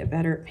trying to get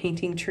better at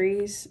painting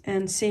trees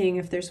and seeing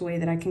if there's a way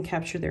that I can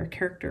capture their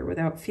character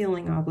without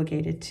feeling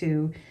obligated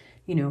to,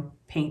 you know,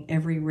 paint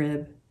every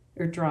rib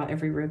or draw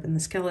every rib in the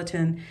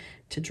skeleton,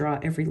 to draw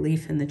every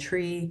leaf in the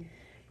tree.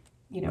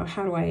 You know,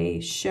 how do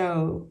I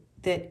show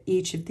that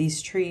each of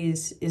these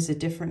trees is a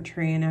different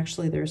tree? And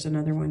actually there's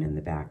another one in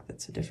the back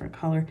that's a different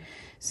color.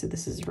 So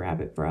this is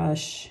rabbit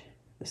brush.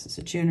 This is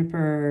a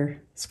juniper.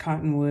 It's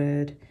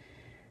cottonwood.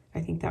 I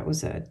think that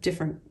was a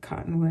different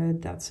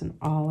cottonwood. That's an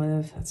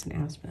olive. That's an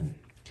aspen.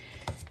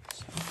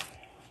 So,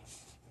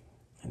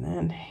 and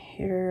then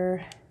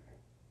here,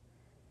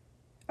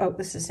 oh,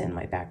 this is in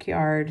my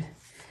backyard.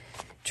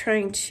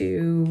 Trying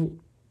to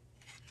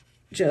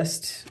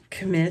just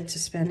commit to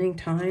spending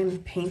time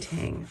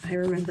painting. I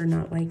remember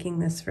not liking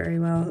this very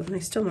well, and I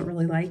still don't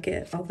really like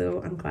it,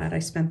 although I'm glad I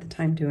spent the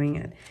time doing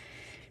it.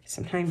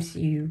 Sometimes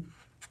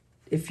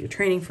if you're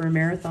training for a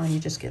marathon, you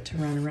just get to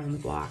run around the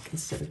block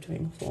instead of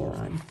doing a full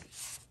run.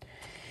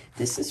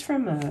 This is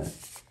from a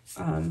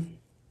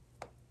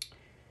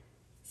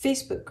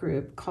Facebook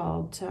group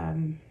called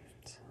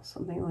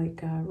something like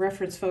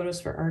Reference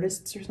Photos for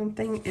Artists or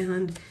something,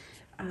 and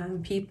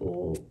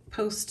people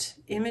post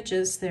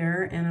images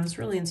there, and I was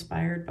really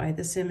inspired by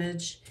this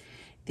image.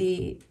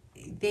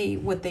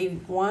 What they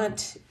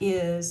want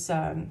is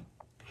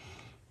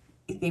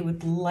they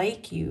would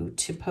like you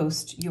to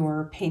post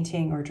your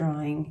painting or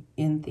drawing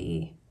in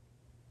the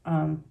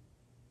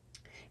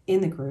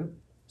group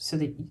so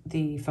that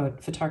the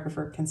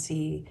photographer can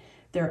see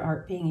their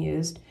art being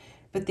used,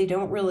 but they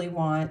don't really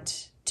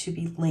want to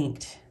be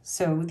linked.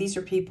 So these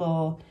are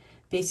people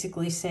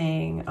basically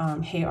saying,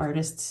 hey,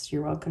 artists,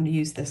 you're welcome to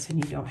use this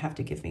and you don't have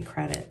to give me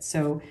credit.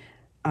 So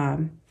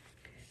I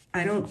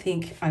don't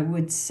think I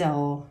would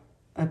sell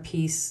a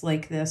piece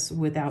like this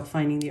without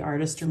finding the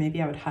artist, or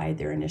maybe I would hide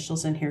their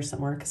initials in here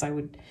somewhere, because I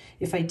would,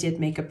 if I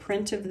did make a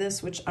print of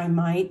this, which I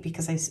might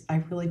because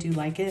I really do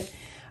like it,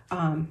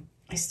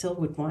 I still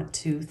would want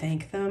to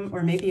thank them,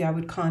 or maybe I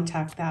would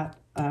contact that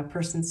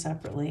person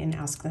separately and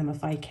ask them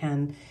if I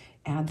can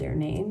add their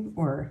name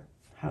or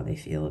how they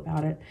feel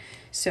about it.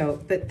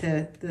 So, but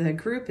the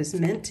group is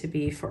meant to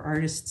be for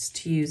artists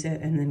to use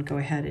it and then go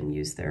ahead and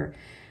use their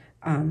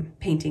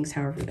paintings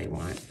however they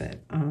want, but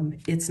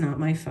it's not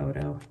my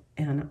photo,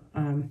 and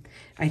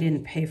I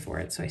didn't pay for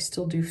it, so I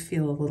still do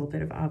feel a little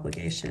bit of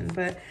obligation.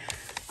 But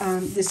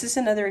this is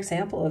another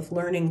example of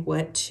learning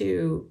what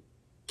to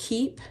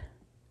keep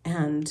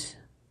and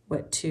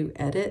what to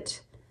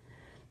edit.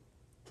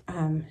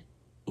 You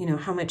know,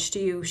 how much do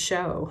you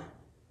show?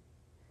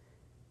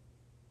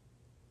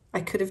 I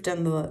could have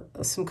done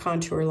some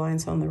contour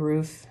lines on the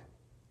roof.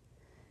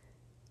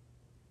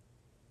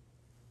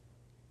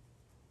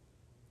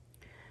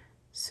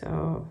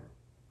 So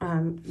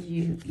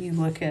you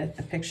look at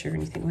a picture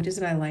and you think, what is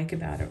it I like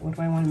about it? What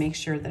do I want to make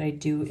sure that I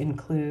do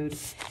include?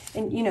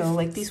 And, you know,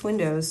 like these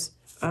windows,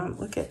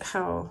 look at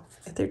how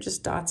they're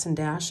just dots and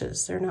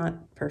dashes. They're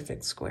not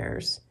perfect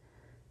squares,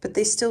 but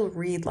they still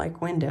read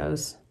like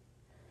windows.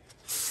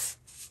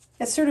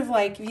 It's sort of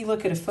like if you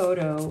look at a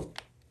photo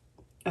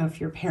of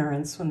your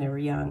parents when they were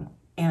young,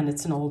 and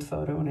it's an old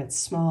photo and it's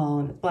small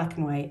and black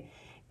and white,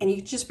 and you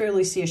just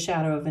barely see a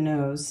shadow of a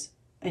nose,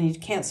 and you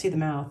can't see the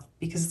mouth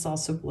because it's all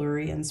so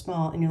blurry and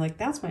small, and you're like,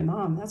 that's my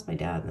mom, that's my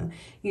dad. And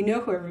you know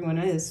who everyone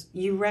is.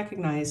 You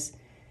recognize,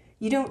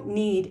 you don't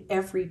need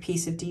every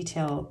piece of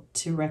detail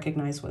to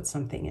recognize what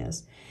something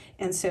is.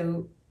 And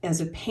so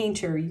as a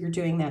painter, you're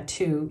doing that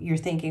too. You're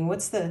thinking,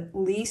 what's the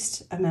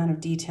least amount of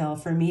detail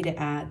for me to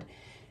add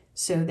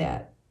so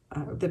that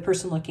the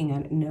person looking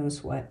at it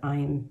knows what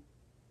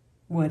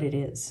it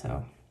is.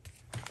 So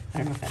I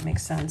don't know if that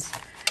makes sense.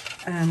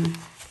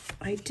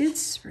 I did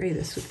spray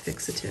this with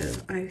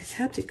fixative. I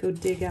had to go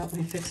dig out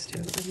my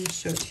fixative. Let me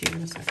show it to you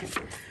in a second.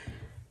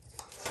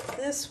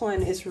 This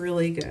one is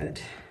really good.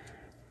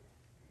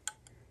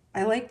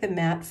 I like the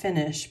matte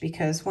finish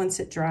because once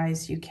it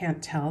dries, you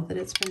can't tell that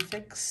it's been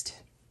fixed.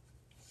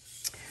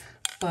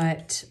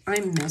 But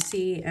I'm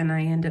messy and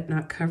I end up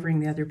not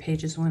covering the other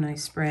pages when I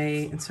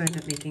spray, and so I end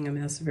up making a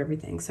mess of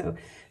everything. So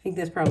I think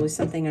that's probably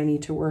something I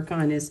need to work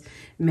on, is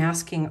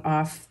masking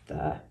off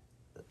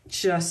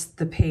just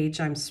the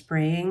page I'm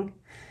spraying,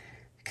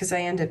 because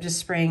I end up just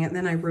spraying it and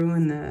then I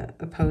ruin the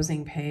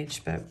opposing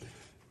page. But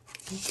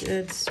I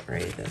did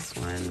spray this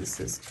one.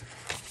 This is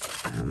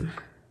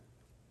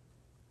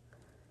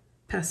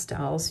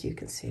pastels. You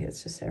can see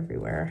it's just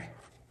everywhere.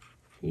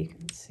 You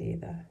can see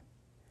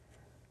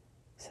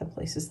some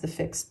places the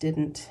fix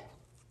didn't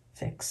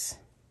fix.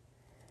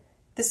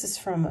 This is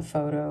from a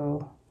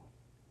photo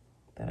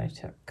that I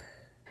took.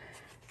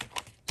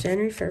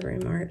 January, February,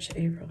 March,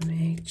 April,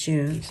 May,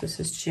 June. So this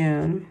is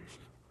June.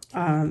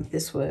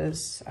 This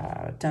was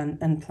done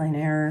in plein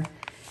air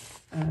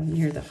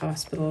near the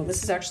hospital.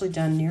 This is actually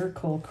done near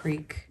Coal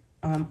Creek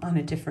on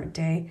a different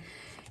day.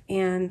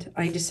 And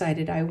I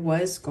decided I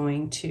was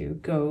going to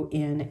go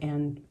in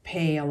and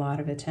pay a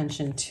lot of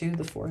attention to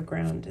the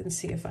foreground and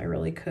see if I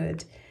really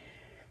could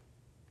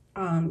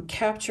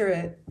capture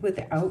it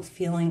without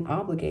feeling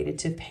obligated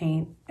to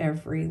paint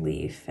every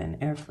leaf and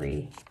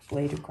every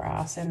blade of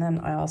grass. And then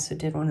I also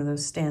did one of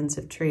those stands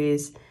of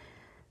trees.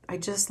 I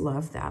just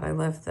love that. I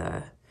love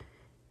the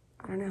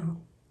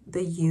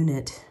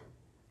unit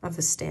of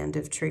a stand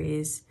of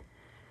trees.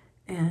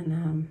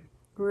 And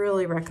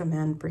really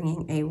recommend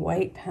bringing a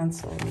white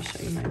pencil. Let me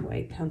show you my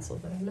white pencil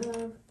that I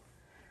love.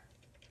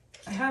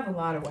 I have a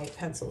lot of white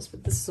pencils,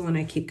 but this is the one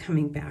I keep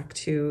coming back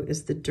to,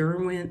 is the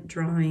Derwent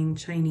Drawing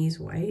Chinese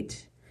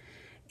White.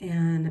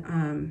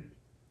 And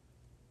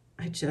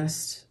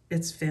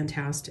it's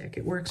fantastic.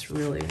 It works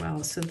really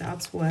well. So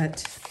that's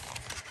what,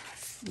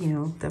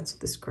 that's what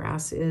this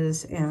grass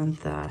is. And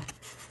the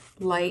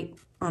light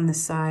on the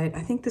side,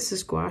 I think this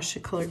is gouache,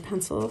 a colored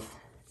pencil.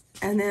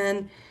 And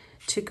then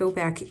to go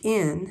back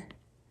in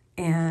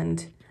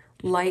and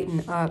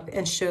lighten up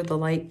and show the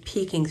light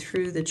peeking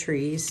through the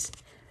trees.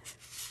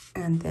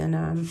 And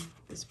then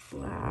this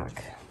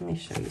black, let me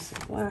show you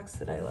some blacks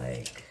that I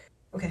like.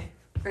 Okay,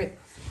 all right,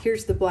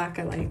 here's the black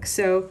I like.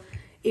 So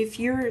if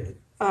you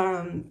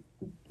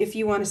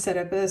want to set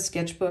up a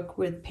sketchbook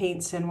with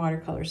paints and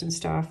watercolors and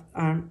stuff,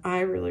 I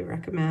really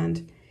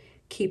recommend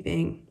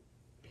keeping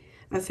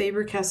a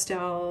Faber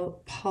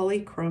Castell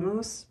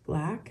Polychromos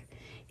black.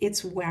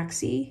 It's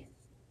waxy,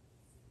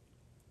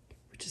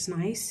 which is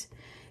nice.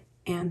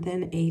 And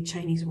then a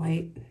Chinese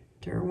white,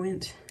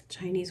 Derwent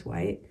Chinese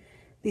white.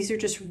 These are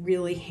just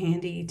really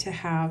handy to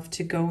have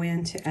to go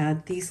in to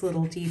add these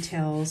little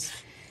details,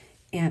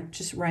 and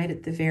just right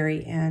at the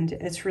very end.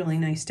 It's really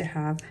nice to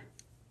have.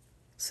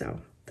 So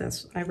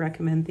I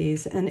recommend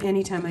these. And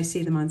anytime I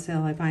see them on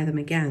sale, I buy them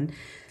again,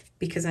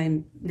 because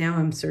I'm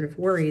sort of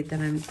worried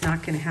that I'm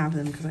not going to have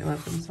them because I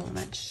love them so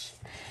much.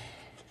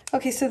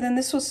 Okay, so then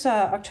this was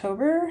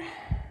October,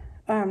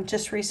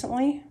 just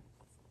recently.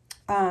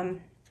 Right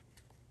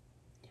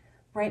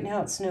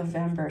now it's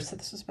November, so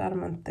this was about a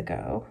month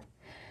ago.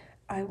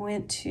 I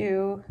went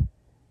to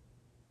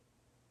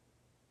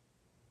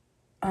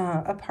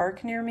a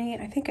park near me.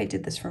 I think I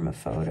did this from a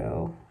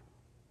photo.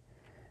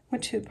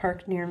 Went to a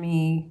park near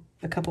me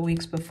a couple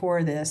weeks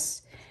before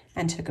this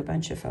and took a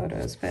bunch of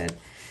photos, but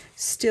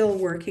still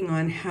working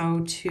on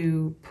how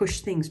to push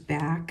things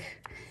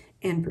back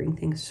and bring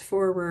things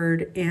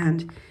forward,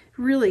 and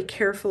really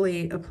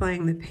carefully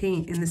applying the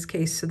paint in this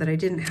case so that I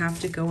didn't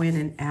have to go in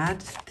and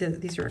add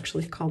these are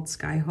actually called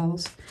sky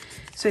holes.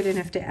 So I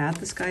didn't have to add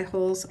the sky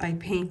holes. I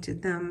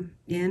painted them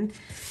in,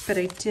 but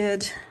I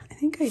did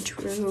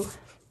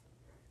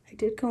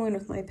go in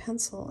with my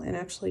pencil and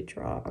actually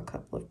draw a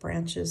couple of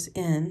branches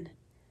in,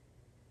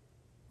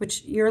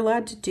 which you're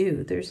allowed to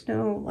do. There's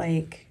no,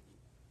 like,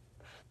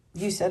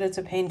 you said it's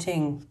a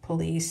painting,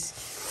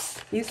 police.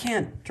 You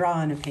can't draw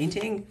on a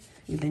painting,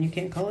 then you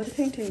can't call it a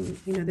painting.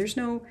 There's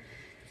no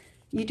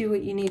you do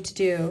what you need to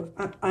do.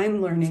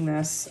 I'm learning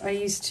this. I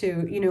used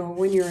to, you know,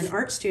 when you're an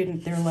art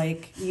student, they're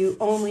like, you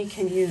only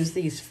can use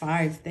these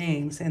 5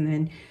 things. And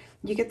then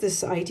you get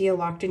this idea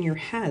locked in your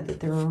head that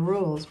there are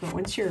rules. But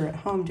once you're at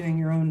home doing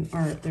your own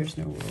art, there's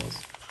no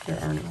rules. There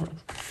are no rules.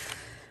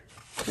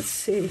 Let's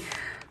see.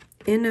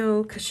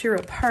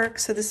 Inokashira Park.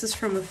 So this is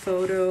from a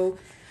photo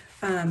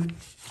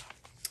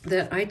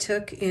that I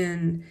took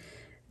in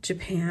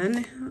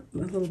Japan, a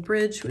little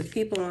bridge with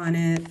people on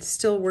it,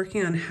 still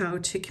working on how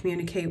to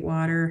communicate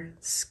water,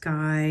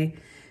 sky,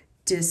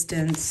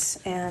 distance,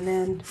 and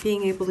then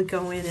being able to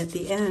go in at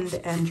the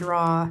end and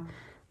draw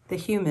the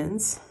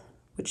humans,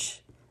 which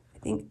I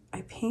think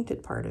I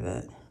painted part of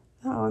it.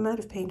 Oh, I might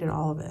have painted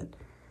all of it.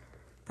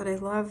 But I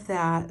love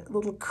that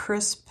little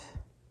crisp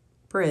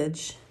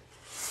bridge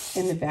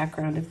in the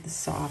background of the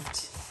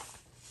soft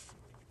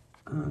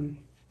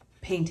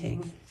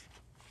painting.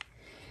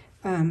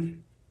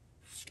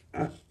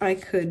 I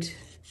could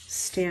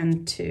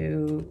stand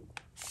to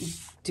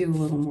do a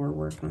little more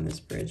work on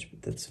this bridge,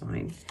 but that's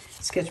fine.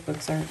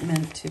 Sketchbooks aren't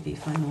meant to be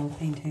final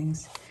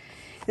paintings.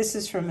 This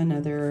is from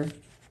another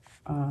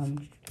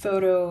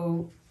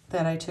photo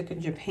that I took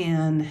in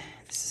Japan.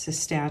 This is a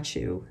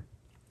statue.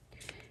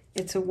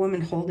 It's a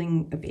woman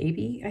holding a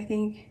baby, I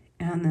think.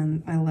 And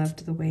then I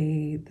loved the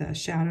way the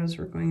shadows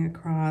were going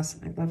across.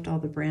 I loved all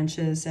the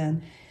branches.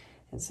 And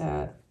as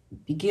a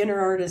beginner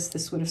artist,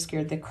 this would have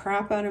scared the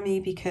crap out of me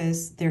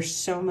because there's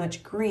so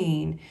much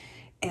green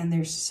and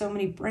there's so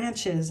many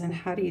branches. And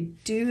how do you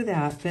do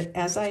that? But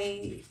as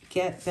I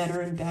get better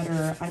and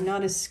better, I'm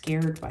not as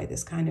scared by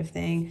this kind of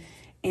thing.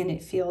 And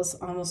it feels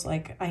almost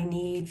like I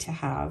need to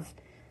have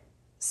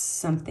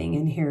something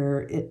in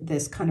here,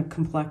 this kind of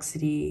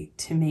complexity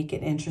to make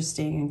it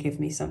interesting and give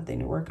me something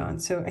to work on.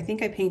 So I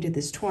think I painted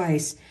this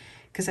twice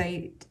because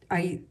I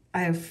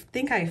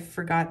think I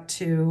forgot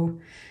to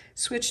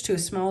switch to a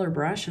smaller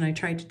brush, and I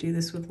tried to do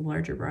this with a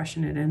larger brush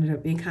and it ended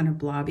up being kind of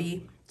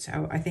blobby.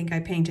 So I think I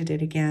painted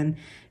it again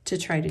to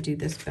try to do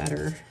this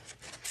better.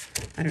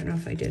 I don't know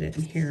if I did it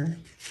in here.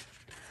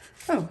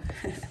 Oh,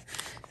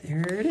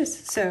 there it is.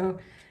 So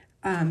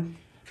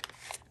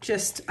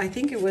I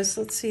think it was,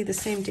 let's see, the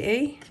same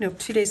day, no,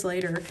 2 days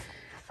later,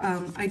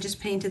 I just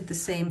painted the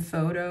same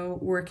photo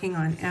working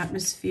on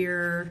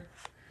atmosphere,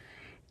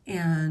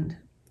 and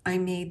I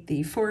made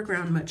the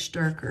foreground much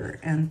darker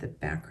and the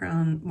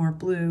background more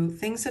blue.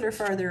 Things that are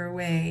farther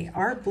away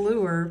are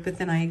bluer, but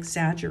then I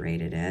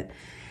exaggerated it.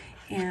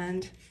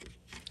 And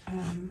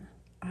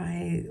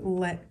I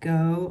let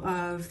go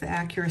of the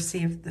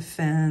accuracy of the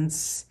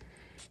fence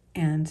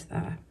and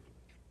the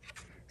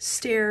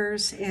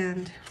stairs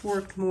and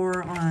worked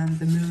more on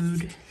the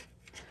mood.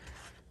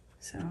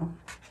 So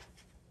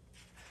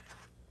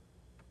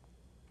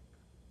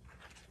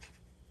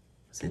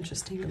it's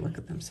interesting to look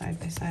at them side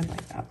by side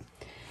like that.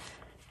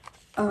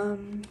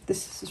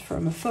 This is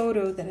from a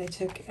photo that I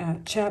took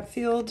at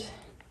Chatfield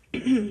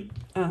during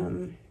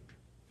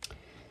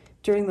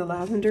the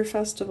Lavender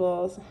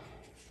Festival,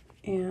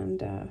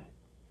 and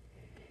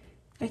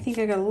I think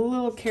I got a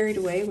little carried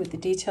away with the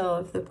detail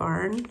of the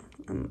barn.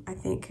 I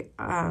think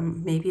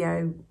maybe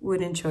I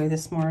would enjoy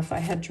this more if I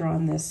had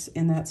drawn this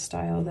in that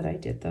style that I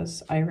did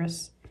those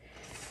iris.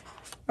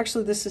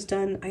 Actually, this is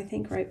done, I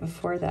think, right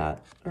before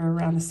that, or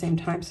around the same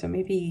time, so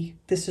maybe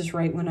this is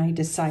right when I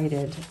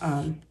decided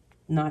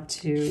not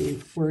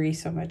to worry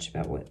so much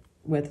about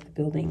whether the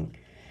building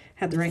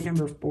had the right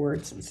number of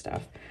boards and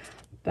stuff.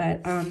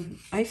 But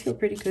I feel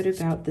pretty good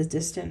about the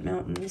distant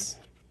mountains.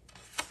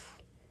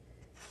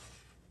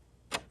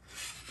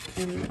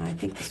 And I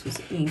think this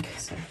was ink,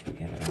 so I can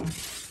get it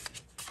off.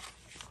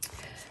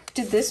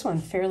 Did this one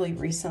fairly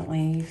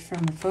recently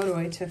from a photo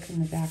I took in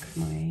the back of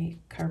my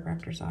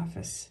chiropractor's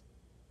office.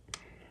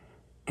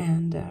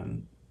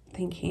 And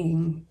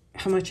thinking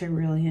how much I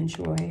really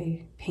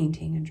enjoy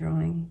painting and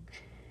drawing.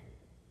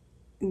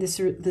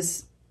 This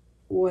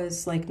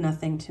was like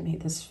nothing to me.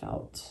 This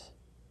felt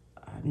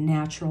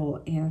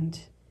natural and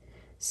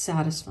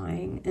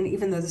satisfying. And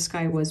even though the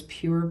sky was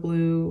pure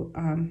blue,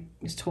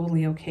 it was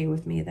totally okay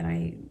with me that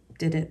I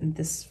did it in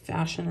this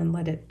fashion and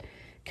let it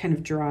kind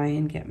of dry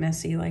and get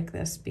messy like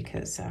this,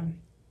 because I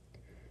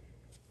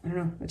don't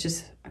know, it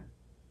just,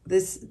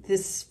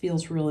 this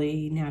feels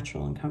really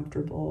natural and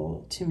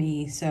comfortable to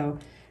me. So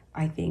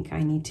I think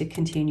I need to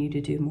continue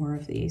to do more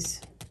of these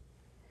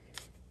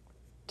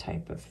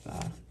type of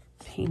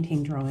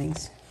painting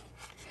drawings.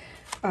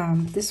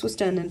 This was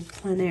done in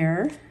plein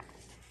air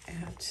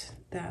at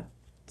that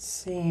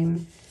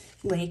same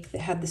lake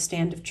that had the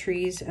stand of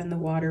trees and the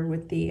water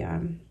with the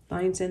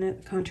lines in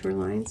it, contour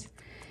lines.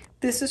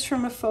 This is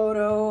from a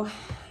photo.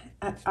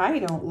 I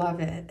don't love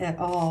it at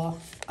all.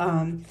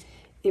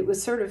 It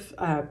was sort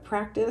of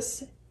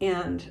practice,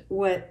 and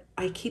what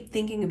I keep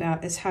thinking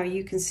about is how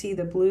you can see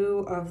the blue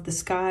of the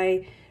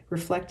sky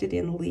reflected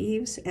in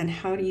leaves, and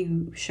how do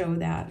you show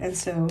that? And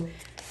so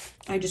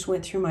I just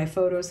went through my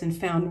photos and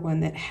found one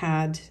that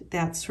had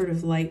that sort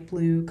of light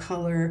blue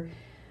color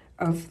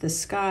of the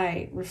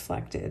sky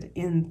reflected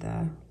in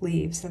the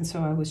leaves. And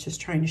so I was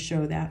just trying to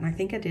show that. And I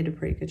think I did a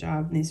pretty good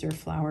job. And these are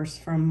flowers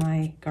from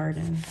my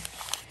garden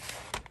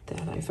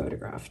that I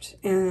photographed.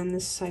 And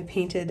this I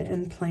painted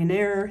in plein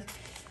air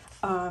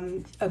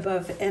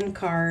above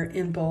NCAR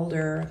in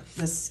Boulder.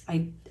 This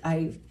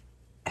I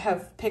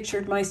have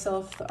pictured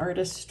myself, the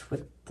artist,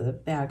 with the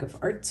bag of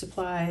art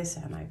supplies,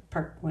 and I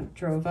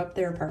drove up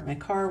there, parked my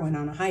car, went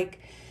on a hike,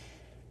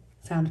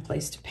 found a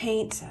place to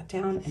paint, sat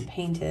down and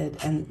painted,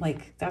 and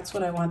like that's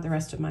what I want the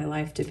rest of my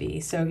life to be.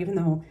 So even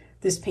though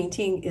this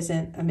painting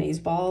isn't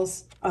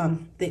amazeballs,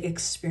 the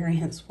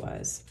experience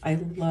was. I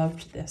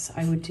loved this.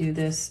 I would do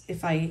this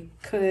if I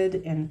could,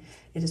 and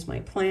it is my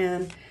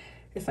plan.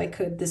 If I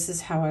could, this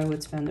is how I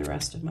would spend the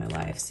rest of my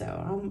life. So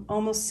I'm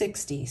almost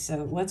 60,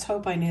 so let's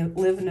hope I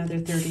live another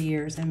 30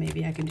 years, and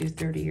maybe I can do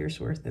 30 years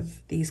worth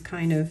of these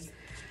kind of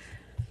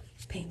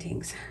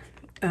paintings.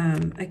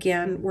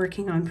 Again,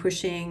 working on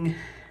pushing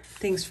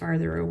things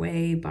farther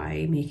away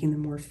by making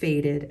them more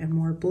faded and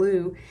more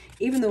blue,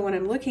 even though when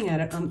I'm looking at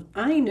it,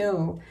 I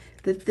know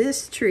that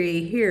this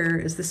tree here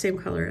is the same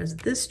color as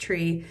this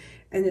tree,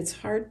 and it's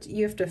hard,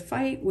 you have to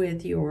fight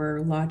with your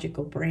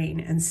logical brain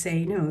and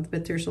say no,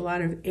 but there's a lot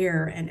of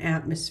air and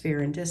atmosphere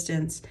and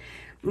distance.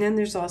 And then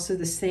there's also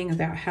this thing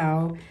about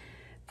how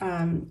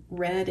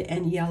red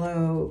and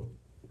yellow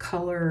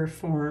color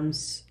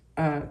forms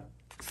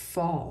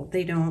fall.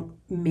 They don't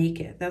make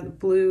it. That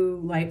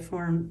blue light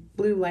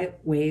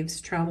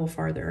waves travel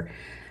farther.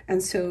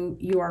 And so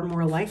you are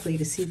more likely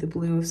to see the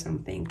blue of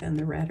something than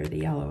the red or the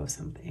yellow of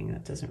something.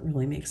 That doesn't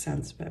really make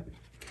sense, but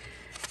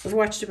I've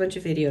watched a bunch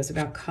of videos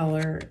about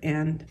color,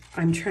 and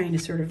I'm trying to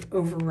sort of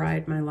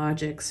override my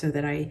logic so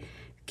that I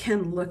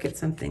can look at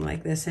something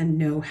like this and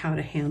know how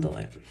to handle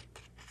it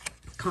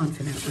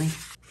confidently.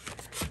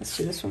 Let's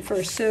do this one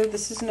first. So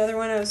this is another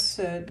one. I was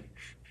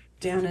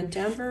down in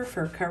Denver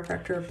for a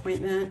chiropractor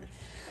appointment,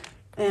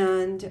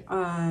 and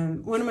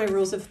one of my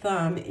rules of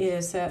thumb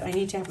is that I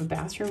need to have a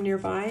bathroom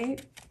nearby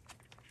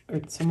or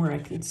somewhere I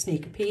can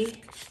sneak a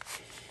pee.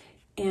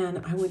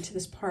 And I went to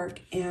this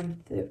park,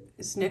 and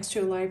it's next to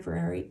a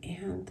library,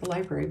 and the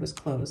library was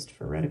closed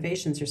for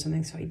renovations or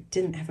something, so I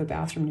didn't have a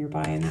bathroom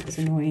nearby, and that was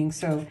annoying.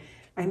 So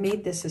I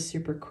made this a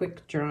super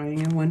quick drawing,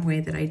 and one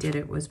way that I did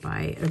it was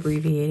by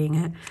abbreviating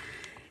it.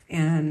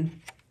 And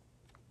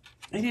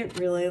I didn't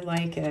really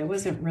like it. I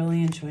wasn't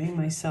really enjoying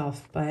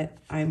myself, but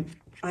I'm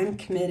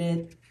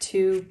committed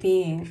to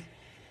being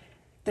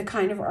the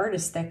kind of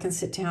artist that can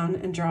sit down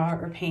and draw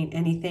or paint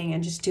anything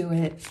and just do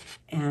it.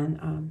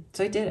 And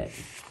so I did it.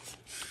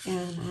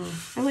 And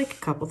I like a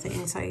couple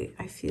things. I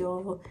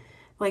feel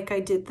like I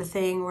did the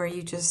thing where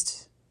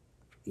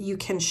you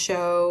can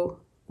show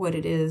what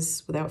it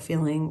is without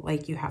feeling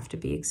like you have to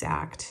be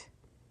exact.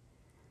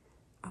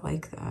 I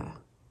like the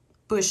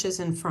bushes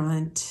in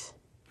front.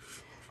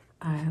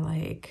 I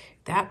like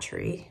that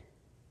tree.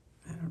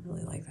 I don't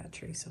really like that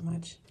tree so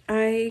much.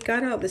 I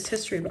got out this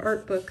history of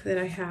art book that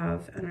I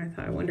have, and I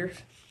thought, I wonder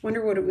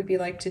what it would be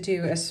like to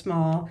do a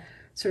small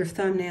sort of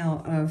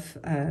thumbnail of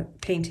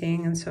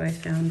painting. And so I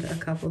found a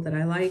couple that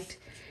I liked,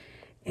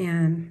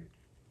 and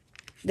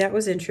that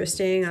was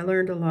interesting. I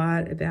learned a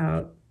lot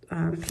about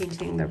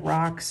painting the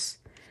rocks.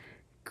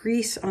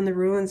 Greece on the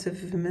ruins of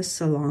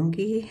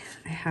Missolonghi.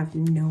 I have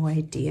no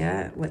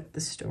idea what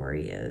the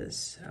story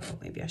is, so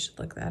maybe I should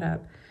look that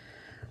up.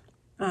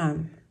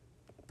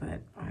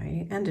 But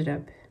I ended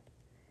up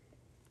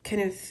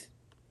kind of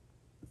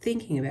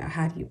thinking about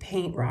how do you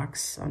paint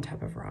rocks on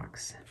top of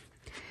rocks.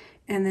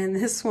 And then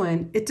this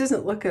one, it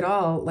doesn't look at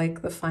all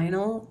like the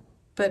final,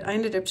 but I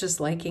ended up just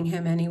liking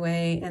him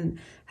anyway and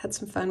had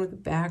some fun with the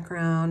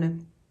background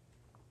and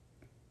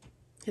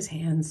his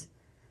hands.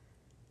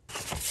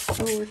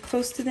 Oh, we're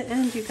close to the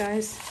end, you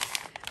guys.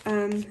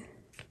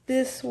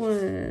 This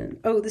one,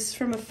 oh, this is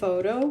from a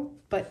photo,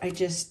 but I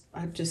just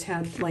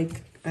had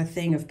like a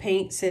thing of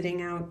paint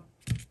sitting out,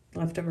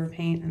 leftover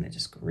paint, and I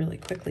just really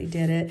quickly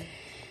did it.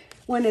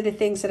 One of the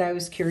things that I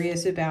was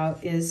curious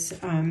about is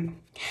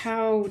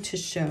how to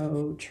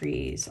show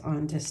trees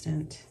on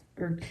distant,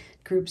 or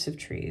groups of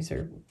trees,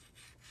 or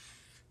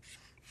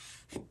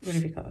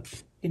whatever you call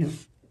it, you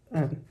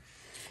know,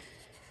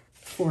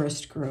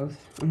 forest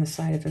growth on the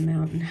side of a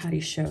mountain. How do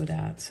you show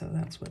that? So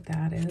that's what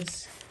that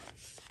is.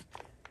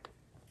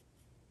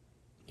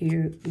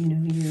 You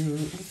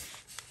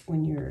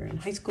when you're in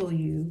high school,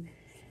 you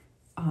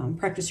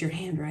practice your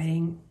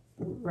handwriting,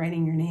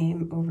 writing your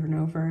name over and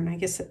over. And I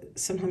guess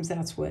sometimes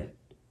that's what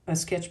a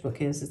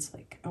sketchbook is. It's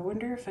like, I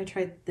wonder if I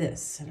tried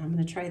this, and I'm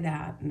going to try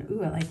that, and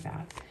ooh, I like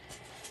that.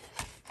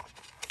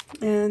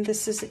 And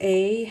this is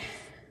a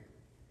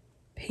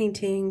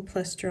painting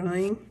plus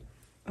drawing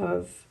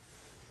of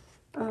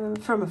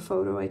from a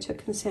photo I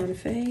took in Santa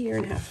Fe a year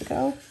and a half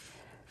ago.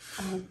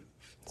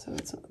 So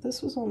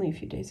this was only a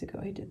few days ago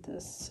I did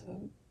this,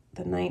 so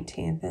the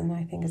 19th, and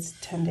I think it's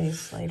 10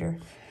 days later.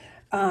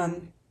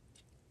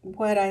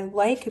 What I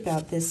like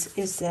about this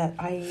is that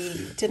I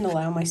didn't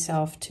allow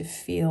myself to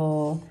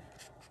feel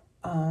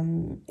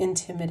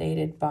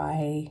intimidated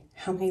by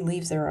how many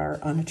leaves there are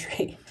on a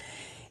tree.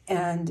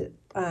 And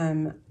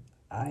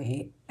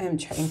I am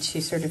trying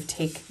to sort of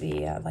take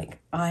the like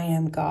I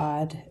am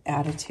God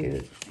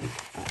attitude.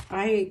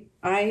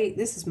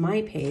 This is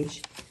my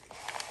page,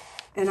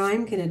 and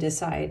I'm going to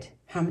decide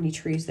how many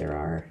trees there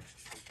are.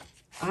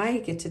 I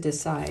get to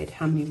decide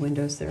how many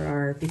windows there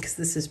are because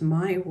this is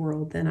my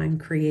world that I'm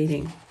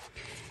creating.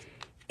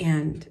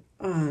 And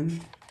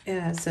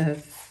as a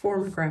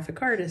former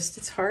graphic artist,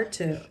 it's hard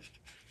to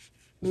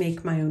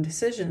make my own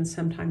decisions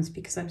sometimes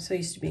because I'm so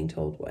used to being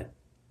told what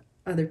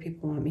other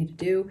people want me to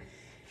do.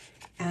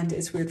 And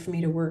it's weird for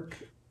me to work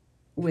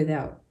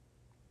without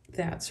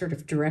that sort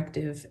of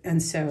directive.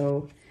 And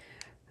so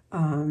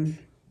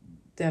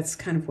that's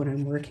kind of what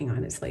I'm working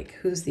on. It's like,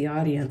 who's the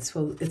audience?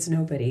 Well, it's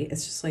nobody.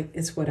 It's just like,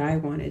 it's what I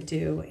want to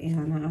do.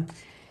 And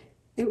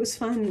it was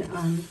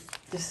fun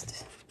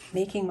just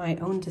making my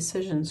own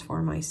decisions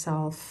for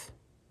myself.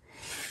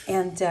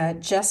 And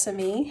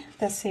JESSAMY,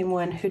 that same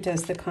one who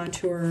does the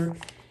contour,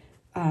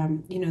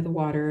 you know, the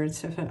water and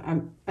stuff.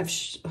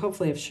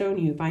 Hopefully I've shown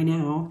you by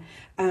now.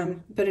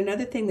 But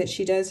another thing that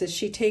she does is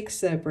she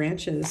takes the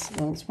branches,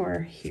 well, it's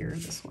more here,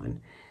 this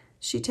one.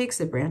 She takes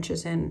the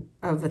branches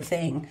of a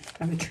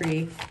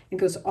tree, and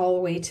goes all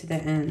the way to the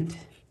end.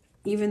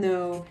 Even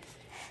though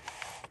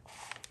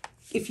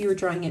if you were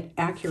drawing it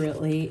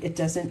accurately, it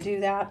doesn't do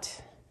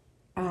that.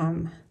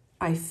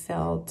 I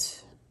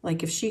felt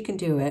like if she can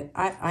do it,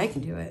 I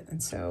can do it.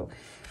 And so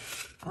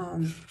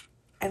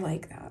I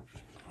like that.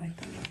 I like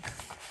that look.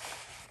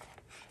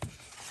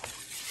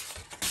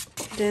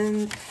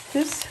 Then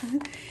this,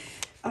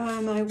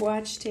 I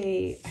watched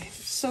I'm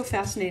so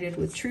fascinated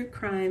with true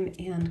crime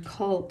and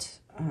cult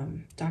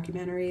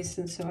documentaries.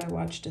 And so I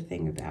watched a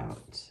thing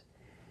about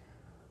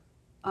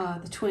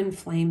the Twin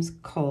Flames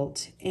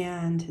cult.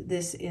 And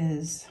this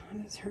is,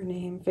 what is her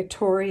name?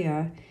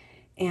 Victoria.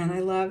 And I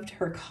loved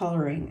her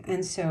coloring.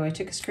 And so I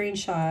took a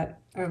screenshot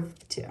I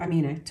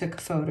took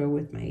a photo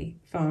with my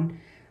phone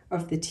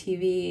of the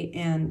TV,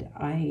 and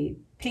I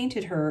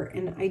painted her,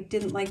 and I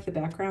didn't like the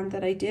background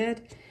that I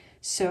did.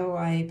 So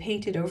I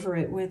painted over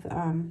it with, I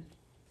don't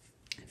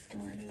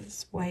know where it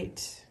is,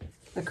 white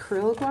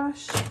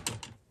acrylgouache,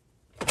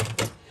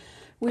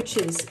 which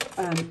is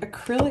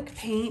acrylic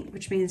paint,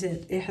 which means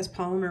it has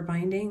polymer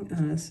binding.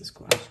 This is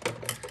gouache.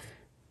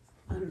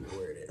 I don't know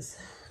where it is.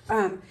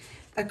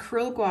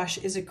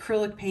 Acrylgouache is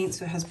acrylic paint,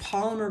 so it has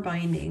polymer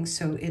binding,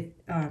 so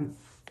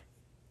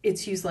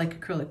it's used like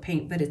acrylic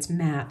paint, but it's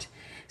matte.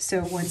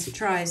 So once it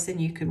dries, then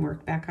you can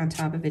work back on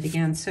top of it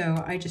again.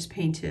 So I just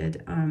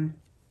painted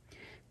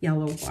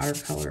yellow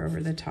watercolor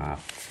over the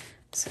top.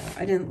 So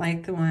I didn't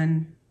like the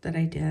one that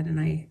I did, and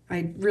I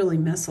really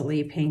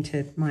messily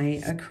painted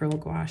my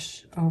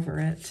acrylgouache over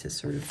it to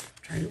sort of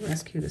try to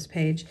rescue this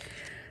page.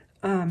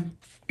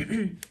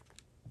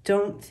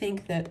 Don't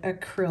think that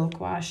acrylic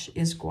gouache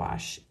is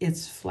gouache.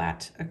 It's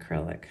flat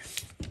acrylic.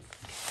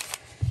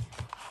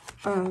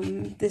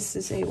 This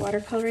is a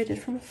watercolor I did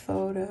from a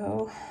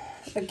photo.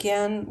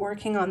 Again,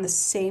 working on the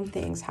same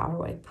things. How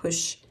do I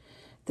push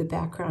the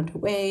background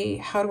away?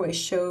 How do I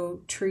show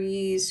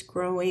trees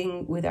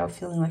growing without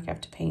feeling like I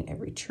have to paint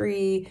every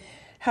tree?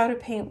 How to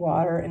paint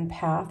water and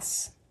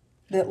paths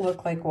that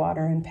look like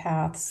water and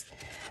paths.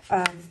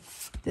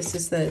 This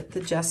is the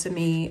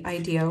JESSAMY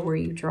idea where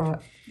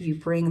you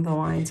bring the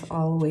lines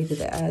all the way to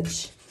the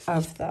edge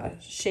of the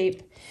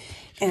shape.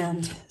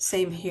 And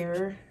same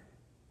here,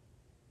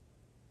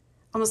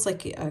 almost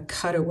like a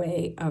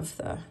cutaway of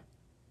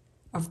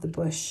the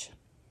bush.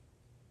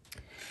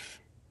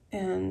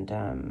 And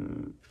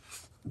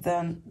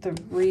then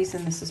the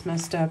reason this is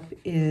messed up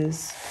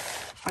is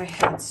I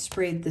had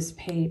sprayed this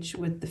page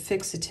with the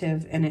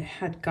fixative, and it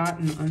had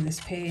gotten on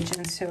this page,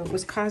 and so it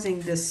was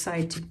causing this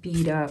side to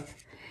bead up.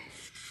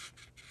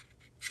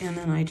 And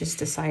then I just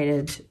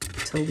decided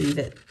to leave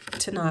it,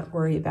 to not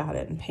worry about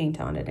it and paint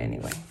on it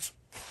anyway.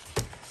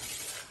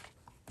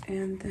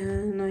 And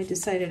then I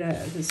decided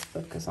this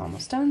book is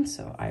almost done,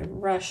 so I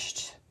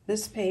rushed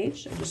this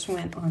page. I just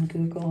went on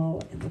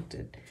Google and looked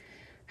at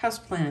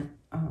houseplant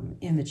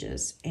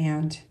images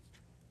and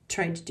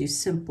tried to do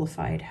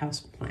simplified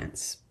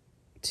houseplants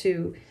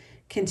to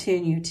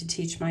continue to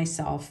teach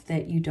myself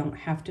that you don't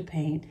have to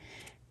paint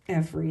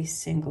every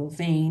single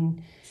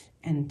vein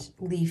and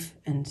leaf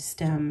and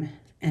stem,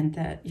 and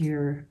that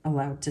you're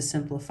allowed to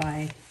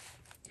simplify,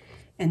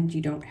 and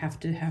you don't have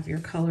to have your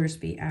colors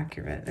be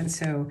accurate. And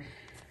so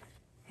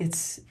it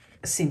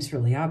seems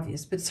really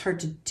obvious, but it's hard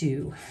to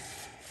do,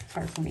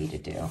 hard for me to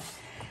do.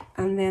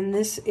 And then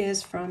this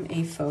is from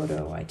a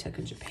photo I took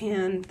in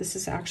Japan. This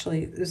is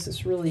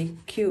this really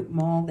cute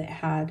mall that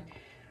had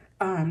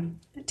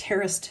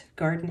terraced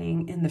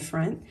gardening in the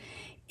front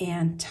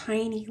and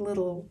tiny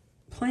little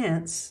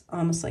plants,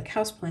 almost like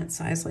houseplant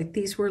size. Like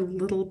these were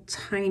little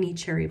tiny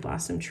cherry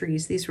blossom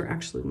trees. These were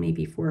actually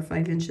maybe 4 or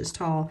 5 inches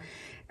tall.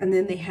 And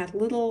then they had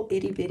little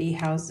itty bitty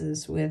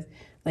houses with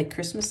like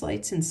Christmas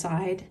lights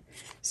inside.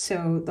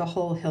 So the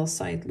whole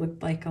hillside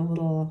looked like a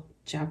little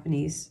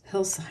Japanese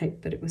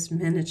hillside, but it was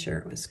miniature.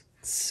 It was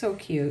so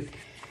cute.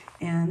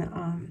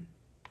 And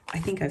I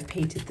think I've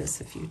painted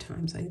this a few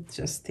times. I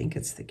just think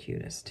it's the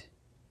cutest.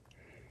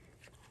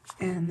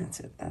 And that's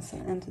it. That's the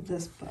end of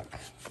this book.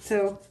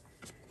 So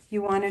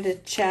you wanted a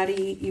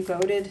chatty, you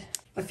voted,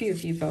 a few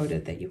of you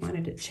voted that you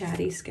wanted a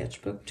chatty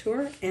sketchbook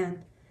tour,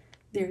 and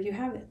there you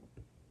have it.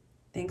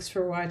 Thanks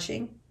for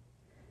watching,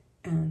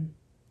 and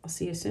I'll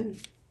see you soon.